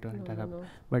 sorry to interrupt, no.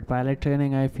 but pilot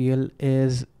training, I feel,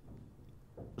 is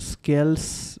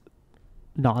skills,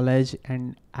 knowledge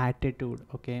and attitude.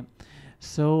 Okay,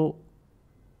 so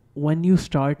when you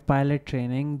start pilot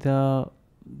training, the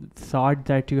thought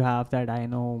that you have that I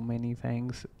know many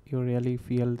things, you really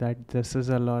feel that this is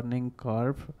a learning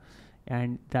curve,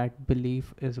 and that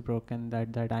belief is broken,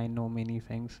 that I know many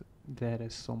things, there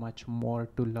is so much more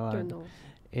to learn, know.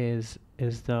 is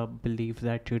the belief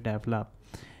that you develop.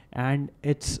 And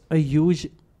it's a huge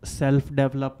self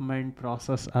development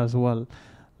process as well.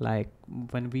 Like,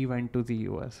 when we went to the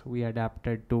US, we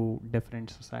adapted to different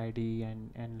society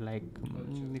and like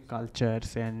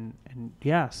cultures and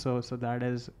yeah, so that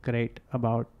is great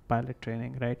about pilot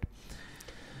training, right?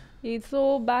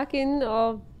 So back in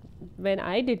when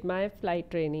I did my flight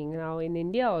training, now in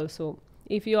India also,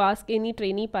 if you ask any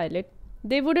trainee pilot,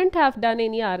 they wouldn't have done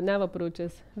any RNAV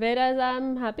approaches. Whereas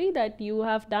I'm happy that you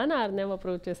have done RNAV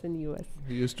approaches in US.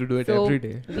 We used to do it So every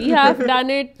day. we have done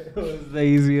it. It was the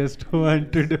easiest one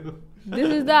to do. This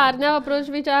is the RNAV approach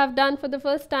which I have done for the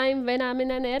first time when I'm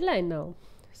in an airline now.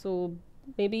 So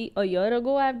maybe a year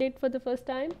ago I've did for the first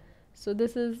time. So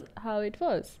this is how it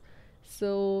was.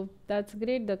 So that's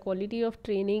great. The quality of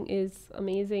training is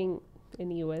amazing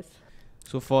in US.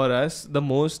 So for us, the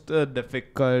most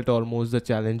difficult or most the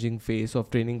challenging phase of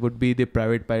training would be the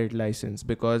private pilot license,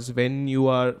 because when you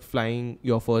are flying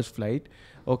your first flight,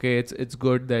 okay, it's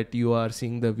good that you are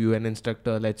seeing the view and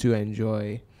instructor lets you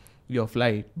enjoy your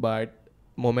flight, but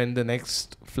moment the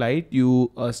next flight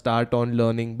you start on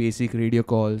learning basic radio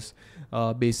calls,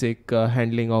 basic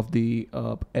handling of the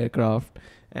aircraft,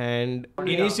 and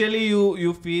initially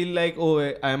you feel like,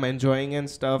 oh, I'm enjoying and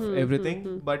stuff,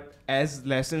 everything, but as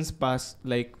lessons pass,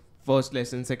 like first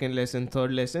lesson, second lesson,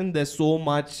 third lesson, there's so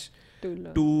much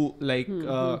to like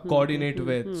coordinate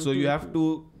with, so you have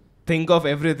to think of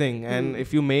everything, and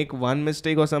if you make one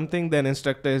mistake or something, then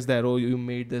instructor is there, oh, you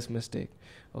made this mistake.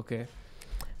 Okay.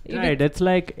 Right, it's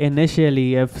like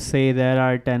initially, if say there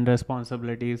are 10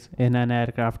 responsibilities in an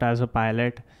aircraft as a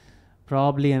pilot,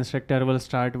 probably instructor will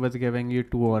start with giving you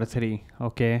 2 or 3,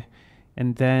 okay?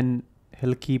 And then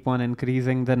he'll keep on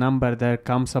increasing the number. There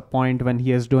comes a point when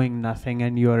he is doing nothing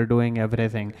and you are doing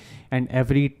everything. And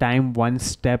every time one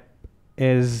step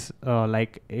is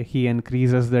like he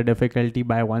increases the difficulty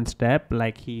by one step,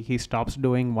 like he stops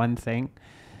doing one thing,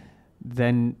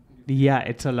 then yeah,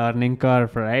 it's a learning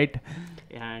curve, right?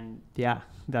 And yeah,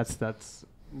 that's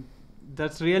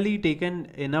really taken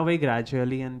in a way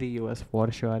gradually in the US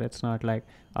for sure. It's not like,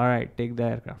 all right, take the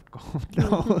aircraft, go.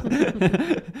 No.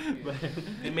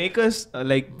 They make us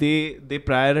like they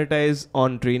prioritize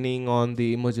on training on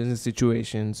the emergency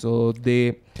situation, so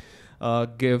they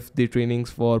give the trainings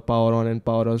for power on and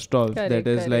power off stalls. That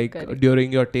is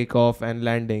during your takeoff and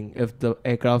landing, if the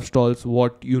aircraft stalls,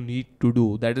 what you need to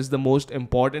do. That is the most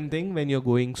important thing when you're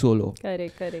going solo.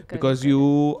 Because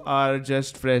you are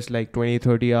just fresh like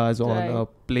 20-30 hours on a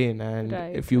plane, and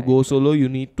if you go solo, you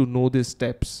need to know the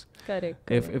steps.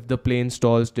 If the plane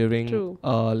stalls during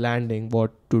landing,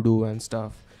 what to do and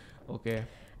stuff. Okay.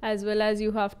 As well as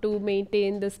you have to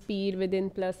maintain the speed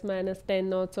within plus minus 10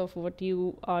 knots of what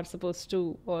you are supposed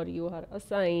to or you are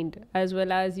assigned, as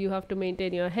well as you have to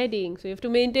maintain your heading. So you have to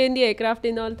maintain the aircraft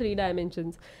in all 3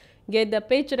 dimensions. Get the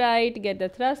pitch right, get the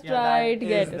thrust right,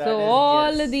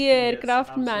 all the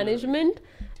aircraft management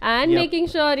and making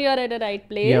sure you're at the right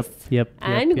place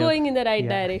and going in the right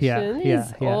direction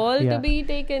is all to be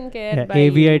taken care by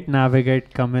aviate,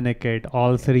 navigate, communicate,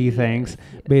 all 3 things.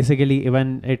 Basically,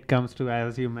 when it comes to,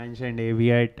 as you mentioned,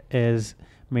 aviate is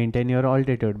maintain your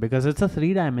altitude, because it's a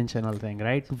 3-dimensional thing,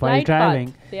 right? While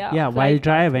driving, while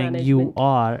driving you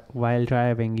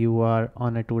are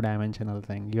on a 2-dimensional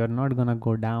thing. You're not gonna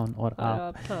go down or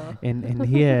up. In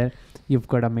here you've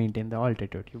got to maintain the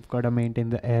altitude, you've got to maintain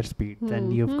the airspeed,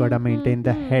 then you've got to maintain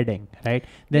the heading, right?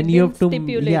 Then you have to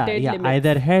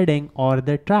either heading or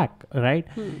the track, right?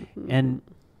 And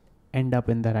end up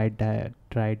in the right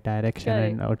direction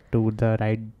and or to the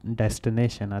right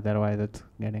destination, otherwise it's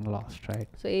getting lost, right?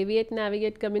 So aviate,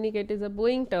 navigate, communicate is a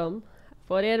Boeing term.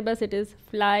 For Airbus it is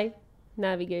fly,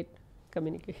 navigate,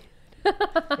 communicate.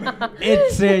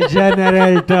 It's a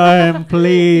general term,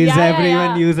 please.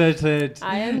 Everyone uses it.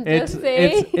 I am just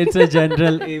saying it's a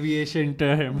general aviation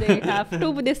term. They have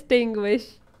to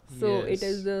distinguish. So it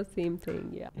is the same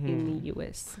thing, in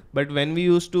US. But when we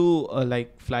used to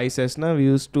like fly Cessna, we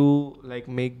used to like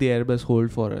make the Airbus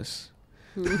hold for us.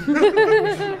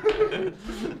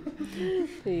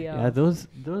 Those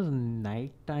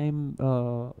nighttime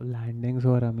landings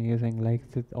were amazing. Like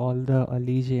all the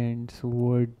allegiants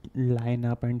would line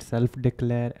up and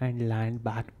self-declare and land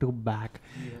back to back.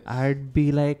 I'd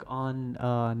be like on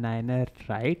Niner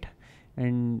right,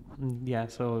 and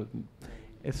so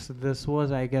this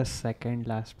was, I guess, second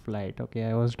last flight. Okay,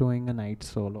 I was doing a night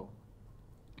solo,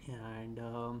 and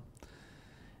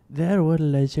there were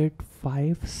legit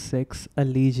 5-6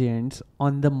 allegiants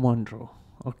on the Monroe.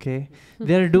 Okay,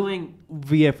 they're doing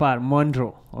VFR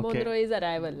Monroe. Okay, Monroe is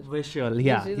arrival. Visual,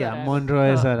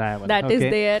 Monroe is arrival. That is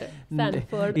their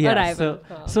Sanford arrival.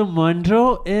 So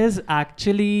Monroe is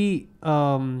actually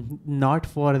not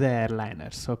for the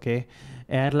airliners. Okay.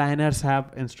 Airliners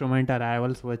have instrument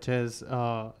arrivals, which is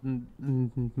star.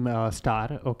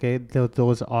 Okay,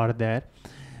 those are there,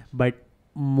 but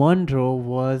Monroe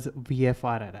was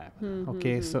VFR arrival.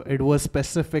 Okay, so it was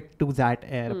specific to that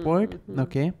airport.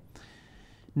 Okay.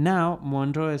 Now,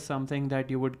 Monroe is something that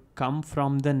you would come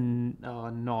from the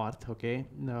north, okay,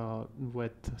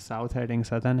 with south heading,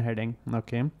 southern heading,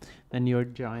 okay. Then you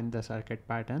would join the circuit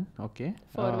pattern, okay.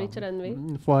 For which runway?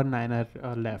 For Niner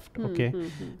left, okay.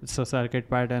 So circuit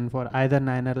pattern for either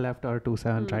Niner left or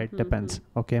 27 right, depends,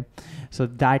 okay. So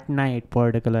that night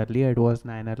particularly, it was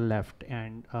Niner left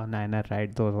and Niner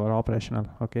right, those were operational,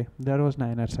 okay. There was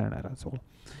Niner center as well.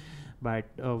 But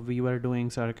we were doing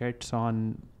circuits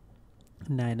on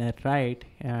Niner, right?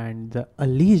 And the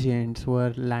Allegiants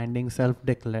were landing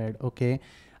self-declared. Okay,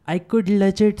 I could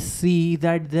legit see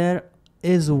that there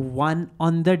is one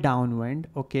on the downwind.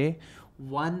 Okay,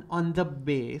 one on the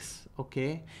base.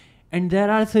 Okay, and there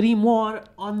are three more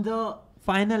on the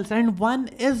finals, and one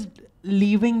is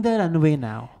leaving the runway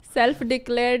now.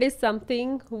 Self-declared is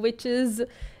something which is,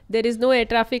 there is no air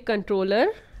traffic controller,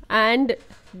 and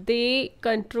they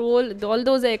control all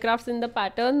those aircrafts in the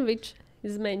pattern which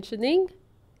is mentioning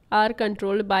are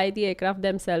controlled by the aircraft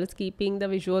themselves, keeping the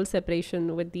visual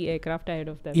separation with the aircraft ahead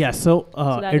of them. Yeah, so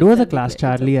that it is was a Class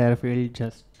self-declared. Charlie airfield.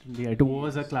 Just it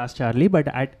was a Class Charlie, but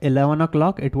at 11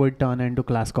 o'clock it would turn into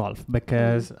Class Golf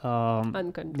because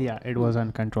Uncontrolled. yeah, it was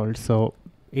uncontrolled. So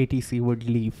ATC would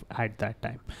leave at that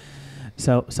time.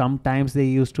 So sometimes they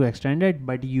used to extend it,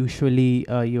 but usually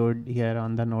you would hear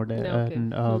on the node Okay.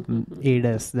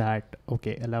 ADAS that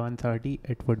okay, 11:30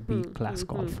 it would be Class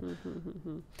Golf.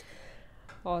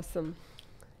 Awesome.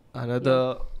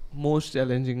 Another most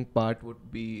challenging part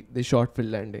would be the short fill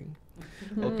landing.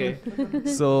 Okay.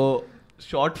 So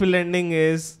short fill landing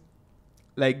is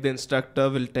like the instructor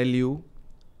will tell you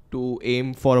to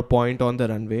aim for a point on the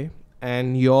runway,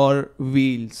 and your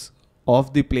wheels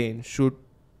of the plane should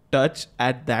touch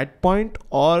at that point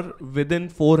or within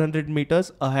 400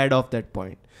 meters ahead of that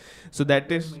point. So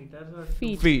that is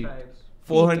feet.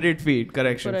 400 feet,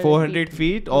 correction. 400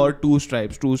 feet or two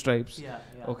stripes.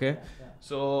 Okay.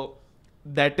 So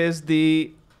that is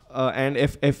the and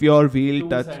if your wheel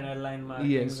touch,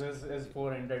 yes, is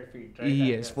 400 feet,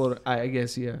 yes, for I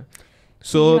guess, yeah.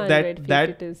 So 300 feet that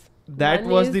it is. that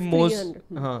One was is the most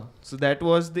 300. so that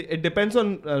was the, it depends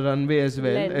on runway as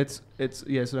well. Length. It's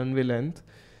yes, runway length.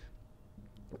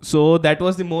 So that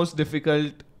was the most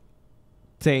difficult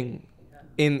thing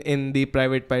in the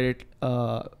private pilot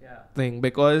thing,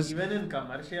 because Even in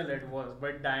commercial it was,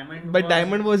 but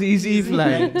Diamond was easy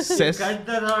flying. Cut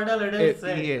the throttle, it is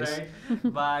set, yes. right?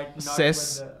 But not with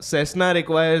the Cessna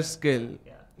requires skill.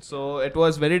 yeah. So it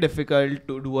was very difficult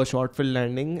to do a short fill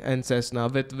landing and Cessna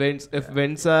with winds. If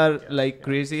winds are like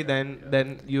crazy,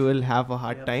 then you will have a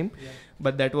hard time.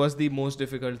 But that was the most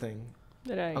difficult thing,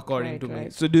 Right. according right, to me.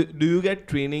 right. So do you get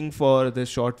training for the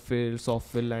short fill,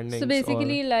 soft fill landings? So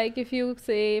basically, like if you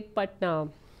say Patna,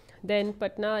 then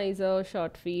Patna is a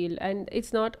short field, and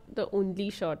it's not the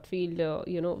only short field,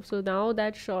 So now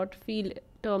that short field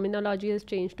terminology has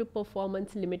changed to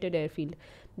performance limited airfield,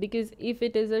 because if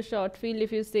it is a short field,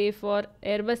 if you say for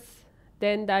Airbus,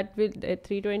 then that will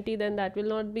 320, then that will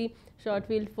not be short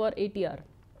field for ATR.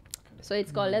 So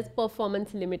it's called as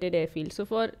performance limited airfield. So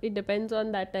for it depends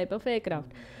on that type of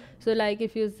aircraft. So like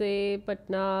if you say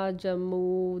Patna,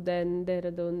 Jammu, then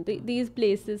Dehradun, these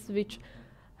places which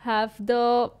have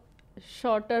the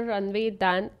shorter runway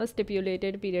than a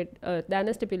stipulated period, than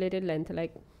a stipulated length,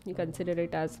 like you consider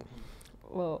it as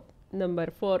number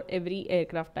for every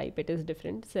aircraft type, it is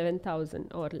different.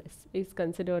 7,000 or less is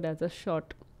considered as a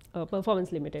short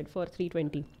performance limited for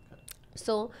 320.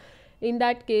 So in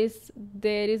that case,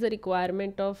 there is a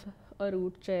requirement of a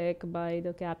route check by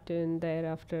the captain,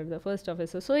 thereafter the first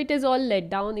officer. So it is all let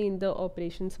down in the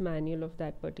operations manual of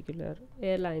that particular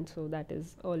airline. So that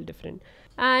is all different,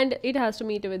 and it has to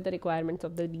meet with the requirements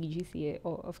of the DGCA,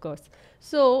 of course.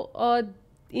 So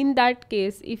in that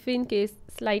case, if in case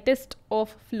slightest of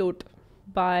float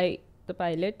by the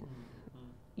pilot,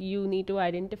 you need to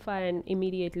identify and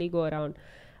immediately go around.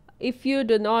 If you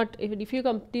do not, if you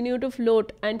continue to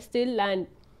float and still land,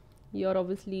 you're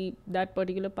obviously, that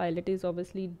particular pilot is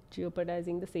obviously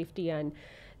jeopardizing the safety, and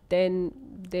then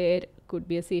there could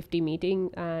be a safety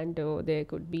meeting, and there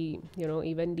could be,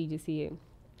 even DGCA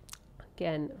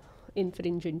can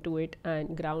infringe into it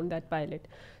and ground that pilot.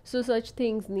 So such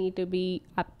things need to be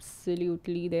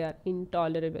absolutely, they are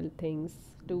intolerable things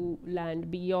to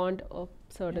land beyond a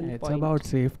certain It's point. about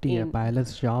safety. A in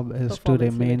pilot's job is to performance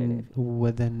remain limited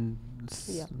within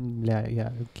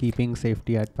keeping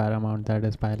safety at paramount. That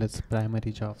is pilot's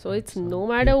primary job. So it's no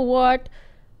matter what,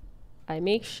 I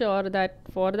make sure that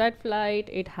for that flight,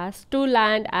 it has to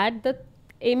land at the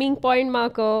aiming point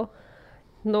marker,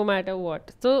 no matter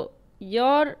what. So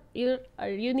you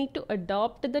need to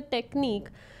adopt the technique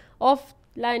of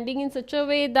landing in such a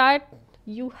way that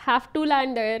you have to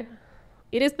land there,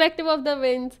 irrespective of the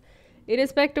winds,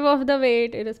 irrespective of the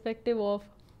weight, irrespective of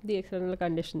the external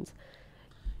conditions.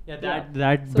 That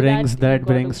So brings that you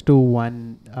gotta- to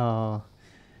one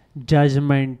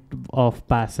judgment of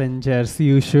passengers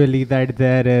usually that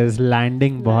there is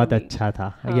landing बहुत Landing. अच्छा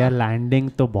था हाँ. या landing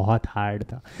तो बहुत hard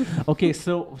था. Okay,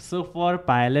 so for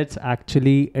pilots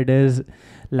actually it is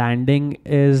landing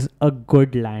is a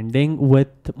good landing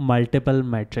with multiple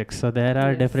metrics. So there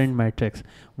are Yes. different metrics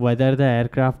whether the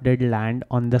aircraft did land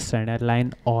on the center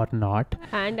line or not.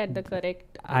 And at the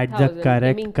correct At the 1000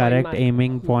 correct aiming point mark.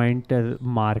 aiming point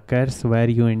markers where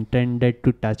you intended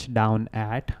to touch down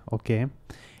at. Okay,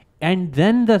 and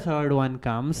then the third one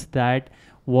comes that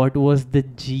what was the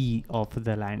G of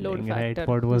the landing, right? factor.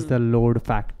 What was the load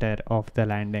factor of the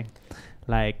landing?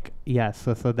 Like, yeah,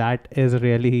 so that is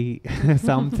really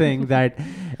something that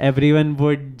everyone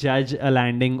would judge a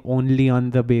landing only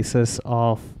on the basis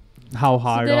of how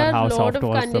hard so or there are how a lot soft of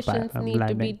was the conditions need to be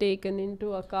landing. taken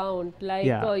into account, like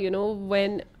Yeah.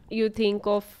 when you think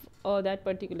of that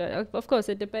particular, of course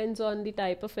it depends on the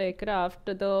type of aircraft,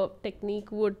 the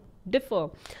technique would differ.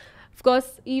 Of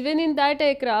course, even in that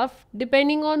aircraft,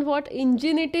 depending on what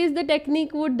engine it is, the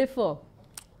technique would differ.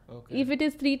 Okay. If it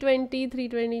is 320,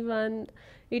 321,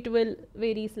 it will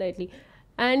vary slightly.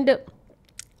 And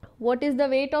what is the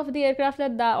weight of the aircraft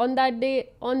on that day?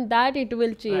 On that it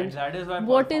will change. That is why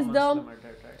What is performance the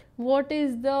limited, right? what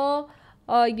is the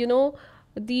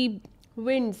the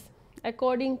winds?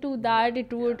 According to that,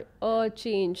 it would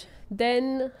change.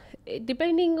 Then,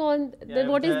 depending on Yeah,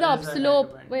 what is if the there is a upslope,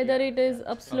 headwind, whether yeah, it is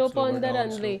yeah. upslope Upslope on or the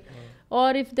downslope, runway, yeah. or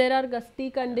if there are gusty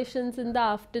conditions in the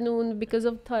afternoon because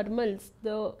of thermals,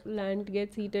 the land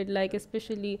gets heated. Like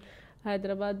especially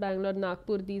Hyderabad, Bangalore,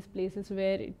 Nagpur, these places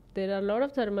where there are a lot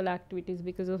of thermal activities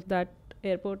because of that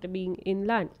airport being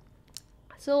inland.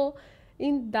 So,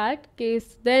 in that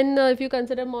case, then if you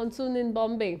consider monsoon in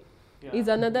Bombay, is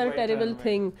another Wet terrible runway.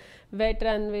 thing. Wet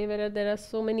runway, where there are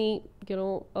so many,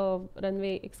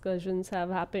 runway excursions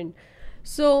have happened.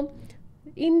 So,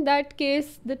 in that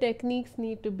case, the techniques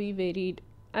need to be varied,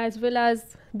 as well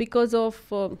as because of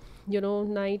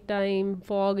nighttime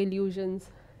fog illusions.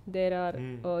 There are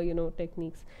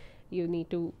techniques. You need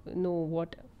to know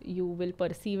what you will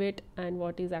perceive it and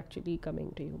what is actually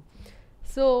coming to you.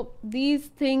 So these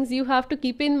things you have to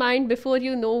keep in mind before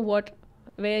you know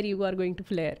where you are going to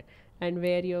flare and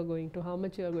where you are going to, how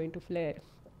much you are going to flare,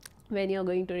 when you are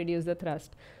going to reduce the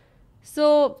thrust.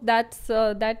 So that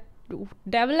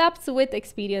develops with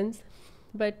experience,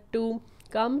 but to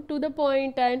come to the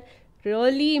point and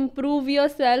really improve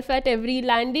yourself at every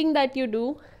landing that you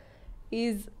do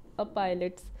is a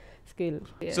pilot's skill.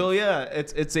 So yeah,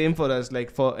 it's same for us.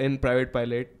 Like for in private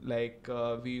pilot, like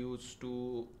we used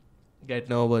to get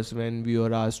nervous when we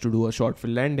were asked to do a short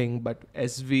field landing, but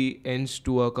as we inched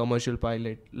to a commercial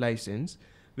pilot license,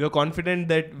 we were confident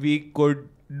that we could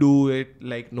do it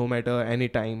like no matter any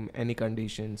time, any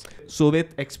conditions. So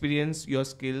with experience, your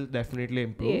skill definitely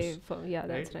improves.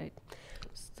 That's right.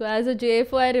 So as a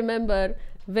JFO, I remember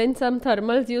when some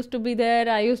thermals used to be there,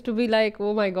 I used to be like,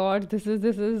 oh my god, this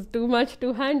is too much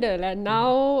to handle. And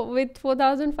now with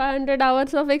 4,500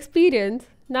 hours of experience,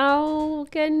 now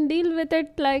can deal with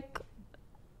it like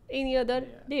any other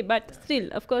day. But still,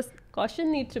 of course,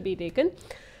 caution needs to be taken.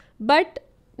 But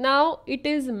now it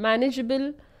is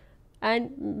manageable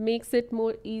and makes it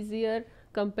more easier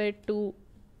compared to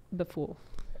before.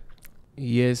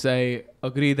 Yes, I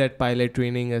agree that pilot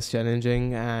training is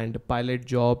challenging and pilot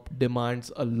job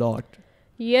demands a lot.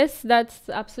 Yes, that's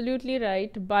absolutely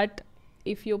right. But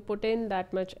if you put in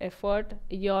that much effort,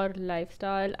 your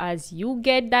lifestyle, as you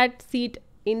get that seat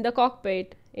in the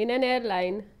cockpit in an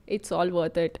airline, it's all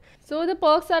worth it. So the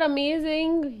perks are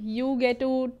amazing. You get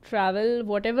to travel,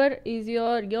 whatever is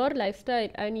your lifestyle,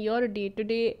 and your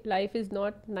day-to-day life is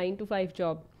not 9 to 5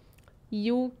 job.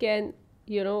 You can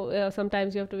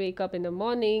sometimes you have to wake up in the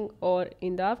morning or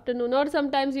in the afternoon, or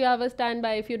sometimes you have a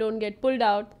standby. If you don't get pulled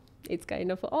out, it's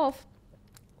kind of off.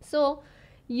 So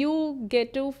you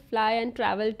get to fly and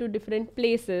travel to different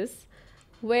places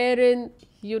wherein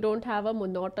you don't have a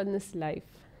monotonous life,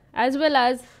 as well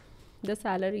as the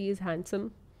salary is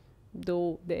handsome,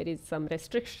 though there is some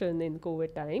restriction in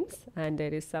COVID times and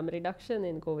there is some reduction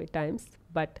in COVID times,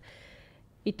 but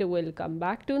it will come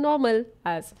back to normal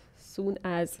as soon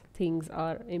as things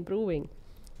are improving.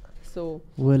 So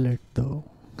Will it though?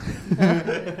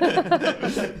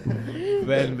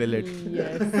 When will it?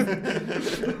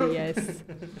 yes,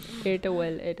 it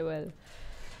will.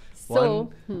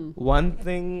 So One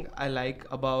thing I like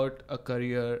about a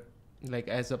career like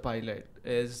as a pilot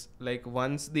is like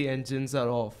once the engines are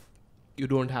off, you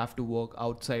don't have to work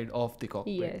outside of the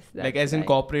cockpit. Yes, like that's as in right.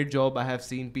 corporate job, I have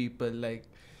seen people like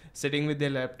sitting with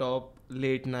their laptop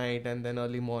late night and then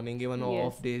early morning, even on Yes.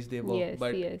 off days they work. Yes,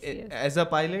 But yes. as a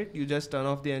pilot, you just turn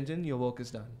off the engine, your work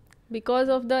is done. Because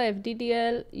of the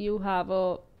FDTL, you have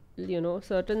a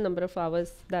certain number of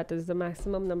hours, that is the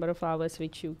maximum number of hours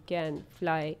which you can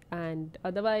fly, and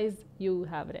otherwise you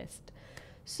have rest.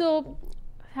 So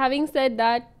having said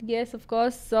that, yes, of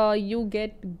course, you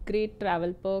get great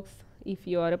travel perks. If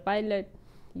you are a pilot,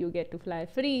 you get to fly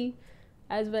free,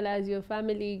 as well as your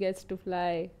family gets to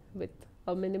fly with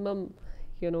a minimum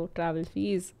travel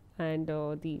fees, and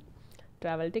the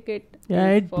travel ticket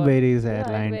Yeah, is it for varies yeah, it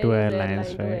airline to varies airlines,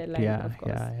 airline to right? airline, Yeah, of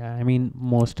course. yeah. I mean,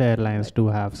 most airlines But do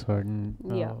have certain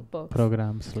yeah, perks.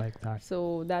 programs like that.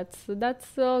 So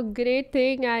that's a great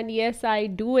thing, and yes, I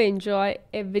do enjoy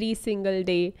every single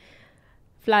day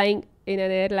flying in an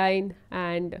airline,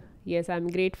 and yes, I'm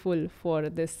grateful for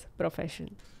this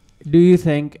profession. Do you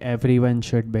think everyone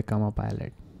should become a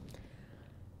pilot?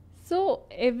 So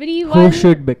Who everyone,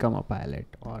 should become a pilot,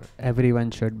 or everyone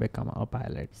should become a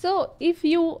pilot? so if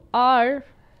you are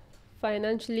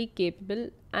financially capable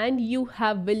and you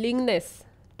have willingness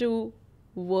to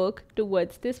work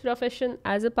towards this profession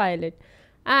as a pilot,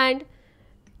 and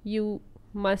you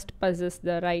must possess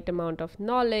the right amount of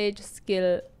knowledge,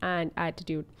 skill, and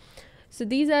attitude. So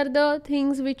these are the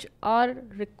things which are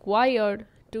required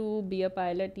to be a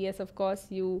pilot. Yes, of course,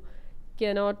 you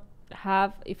cannot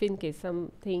have, if in case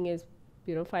something is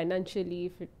financially,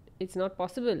 if it's not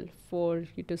possible for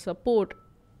you to support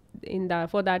in that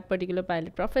for that particular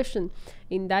pilot profession,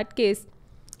 in that case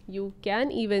you can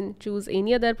even choose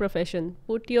any other profession,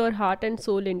 put your heart and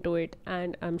soul into it,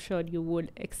 and I'm sure you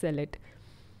would excel it.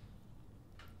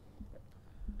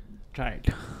 Right.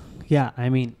 Yeah, I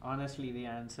mean, honestly, the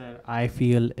answer I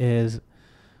feel is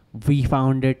we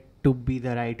found it to be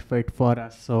the right fit for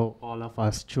us. So all of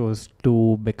us chose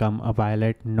to become a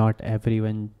pilot. Not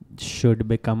everyone should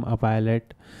become a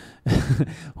pilot.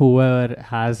 Whoever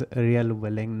has real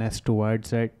willingness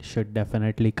towards it should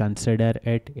definitely consider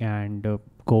it and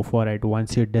go for it.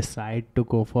 Once you decide to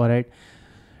go for it,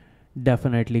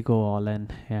 definitely go all in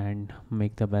and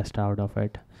make the best out of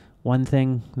it. One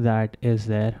thing that is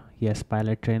there, yes,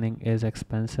 pilot training is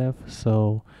expensive,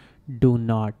 so do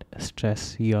not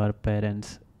stress your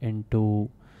parents into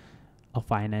a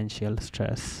financial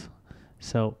stress.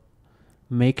 So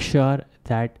make sure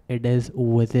that it is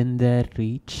within their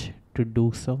reach to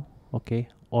do so, okay,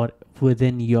 or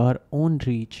within your own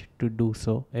reach to do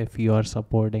so if you are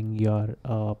supporting your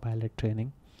pilot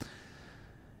training.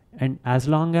 And as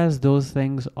long as those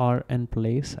things are in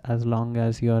place, as long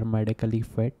as you're medically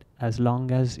fit, as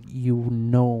long as you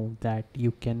know that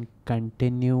you can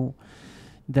continue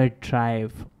the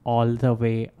drive all the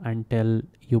way until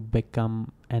you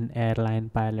become an airline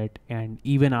pilot, and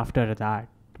even after that,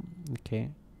 okay,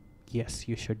 yes,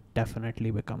 you should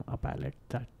definitely become a pilot.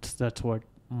 That's what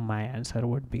my answer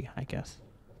would be, I guess.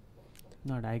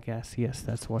 Not I guess, yes,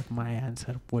 that's what my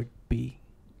answer would be.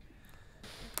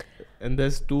 And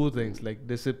there's two things like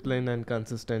discipline and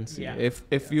consistency. Yeah.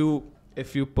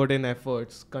 If you put in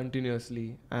efforts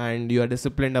continuously and you are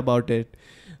disciplined about it,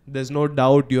 there's no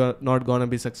doubt you are not gonna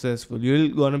be successful. You're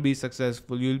gonna be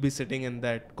successful. You'll be sitting in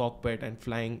that cockpit and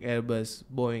flying Airbus,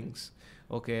 Boeings.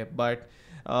 Okay, but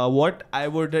what I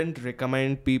wouldn't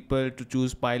recommend people to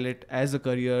choose pilot as a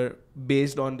career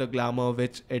based on the glamour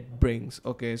which it brings.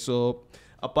 Okay, so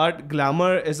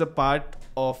glamour is a part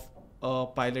of a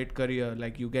pilot career.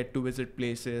 Like you get to visit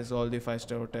places, all the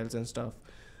 5-star hotels and stuff.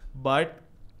 But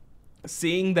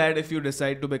seeing that if you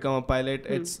decide to become a pilot,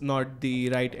 it's not the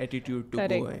right attitude to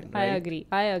Correct. go in. I Right?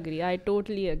 agree. I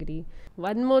totally agree.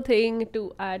 One more thing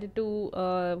to add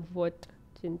to what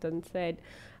Chintan said,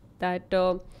 that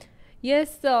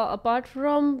yes, apart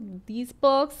from these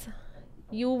perks,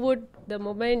 you would, the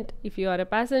moment if you are a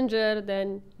passenger,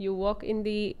 then you walk in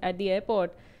the at the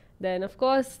airport, then of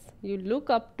course you look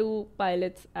up to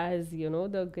pilots as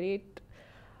the great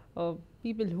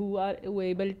people who are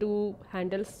able to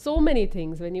handle so many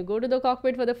things. When you go to the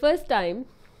cockpit for the first time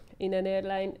in an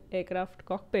airline aircraft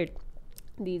cockpit,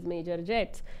 these major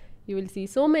jets, you will see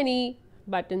so many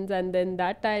buttons, and then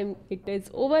that time it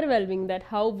is overwhelming that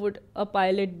how would a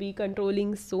pilot be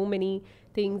controlling so many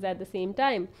things at the same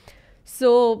time.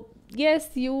 So yes,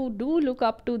 you do look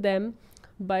up to them,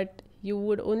 but you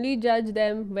would only judge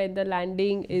them when the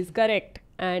landing is correct.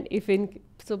 And if in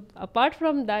so apart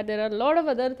from that, there are a lot of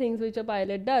other things which a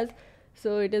pilot does.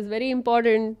 So it is very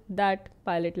important that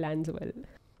pilot lands well.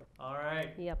 All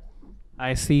right. Yep.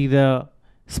 I see the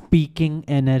speaking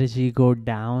energy go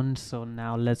down, so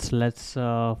now let's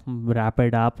wrap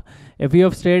it up. If you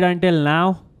have stayed until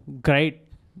now, great.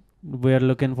 We're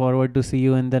looking forward to see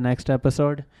you in the next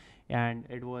episode, and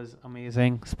it was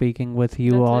amazing speaking with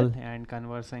you That's all it. and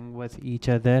conversing with each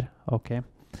other. Okay,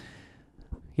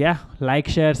 yeah, like,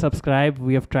 share, subscribe.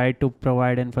 We have tried to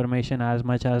provide information as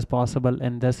much as possible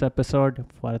in this episode.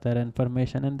 Further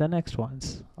information in the next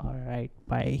ones. All right,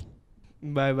 bye.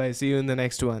 Bye bye. See you in the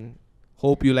next one.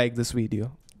 Hope you like this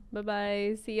video. Bye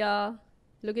bye. See ya.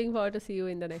 Looking forward to see you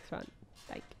in the next one.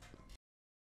 Thank you.